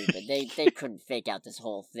too stupid. They couldn't fake out this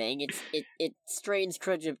whole thing. It strains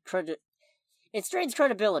it strains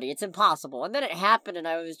credibility. It's impossible. And then it happened, and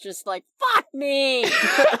I was just like, fuck me!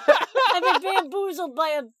 I've been bamboozled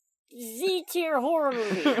by a Z-tier horror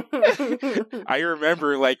movie. I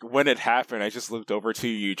remember, when it happened, I just looked over to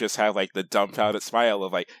you, just had, the dumbfounded smile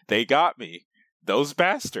of, they got me. Those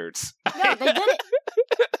bastards. No, they did it.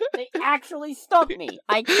 They actually stumped me.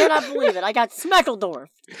 I cannot believe it. I got Smeckledorf.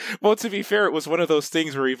 Well, to be fair, it was one of those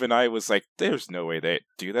things where even I was like, there's no way they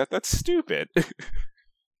do that. That's stupid.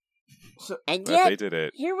 And yet, they did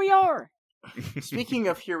it. Here we are. Speaking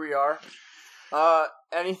of here we are,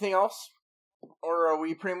 anything else? Or are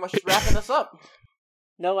we pretty much wrapping this up?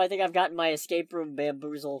 No, I think I've gotten my escape room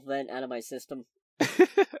bamboozle vent out of my system.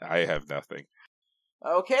 I have nothing.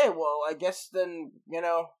 Okay, well, I guess then,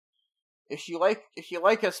 if you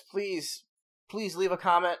like us, please leave a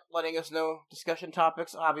comment letting us know discussion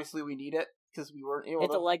topics. Obviously, we need it because we weren't able to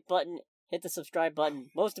hit the like button, hit the subscribe button.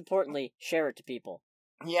 Most importantly, share it to people.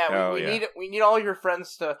 Yeah, we need all your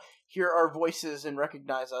friends to hear our voices and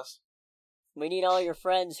recognize us. We need all your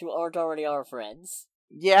friends who aren't already our friends.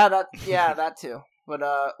 Yeah, that too. But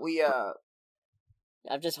I'm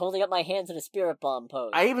just holding up my hands in a spirit bomb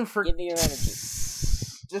pose. I even Give me your energy.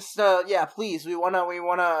 Just please, we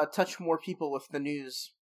wanna touch more people with the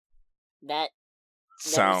news. That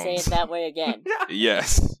sounds. Never say it that way again.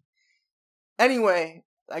 Yes. Anyway,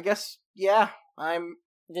 I guess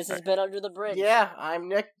This has been Under the Bridge. Yeah, I'm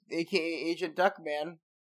Nick, aka Agent Duckman.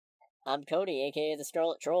 I'm Cody, aka the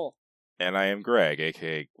Scarlet Troll. And I am Greg,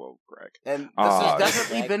 aka Greg. And this has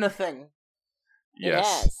definitely been a thing. Yes. It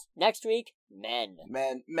has. Next week, men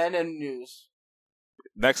and news.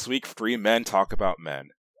 Next week, 3 men talk about men.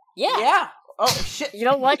 Yeah. Oh shit! You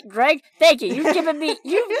know what, Greg? Thank you. You've given me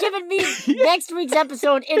next week's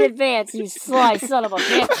episode in advance. You sly son of a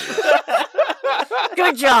bitch.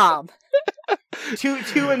 Good job. 2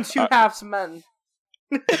 and 2/2 men.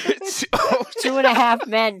 2.5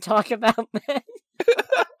 men talk about men.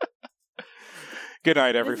 Good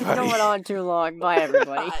night, everybody. This is going on too long. Bye,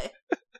 everybody. Bye.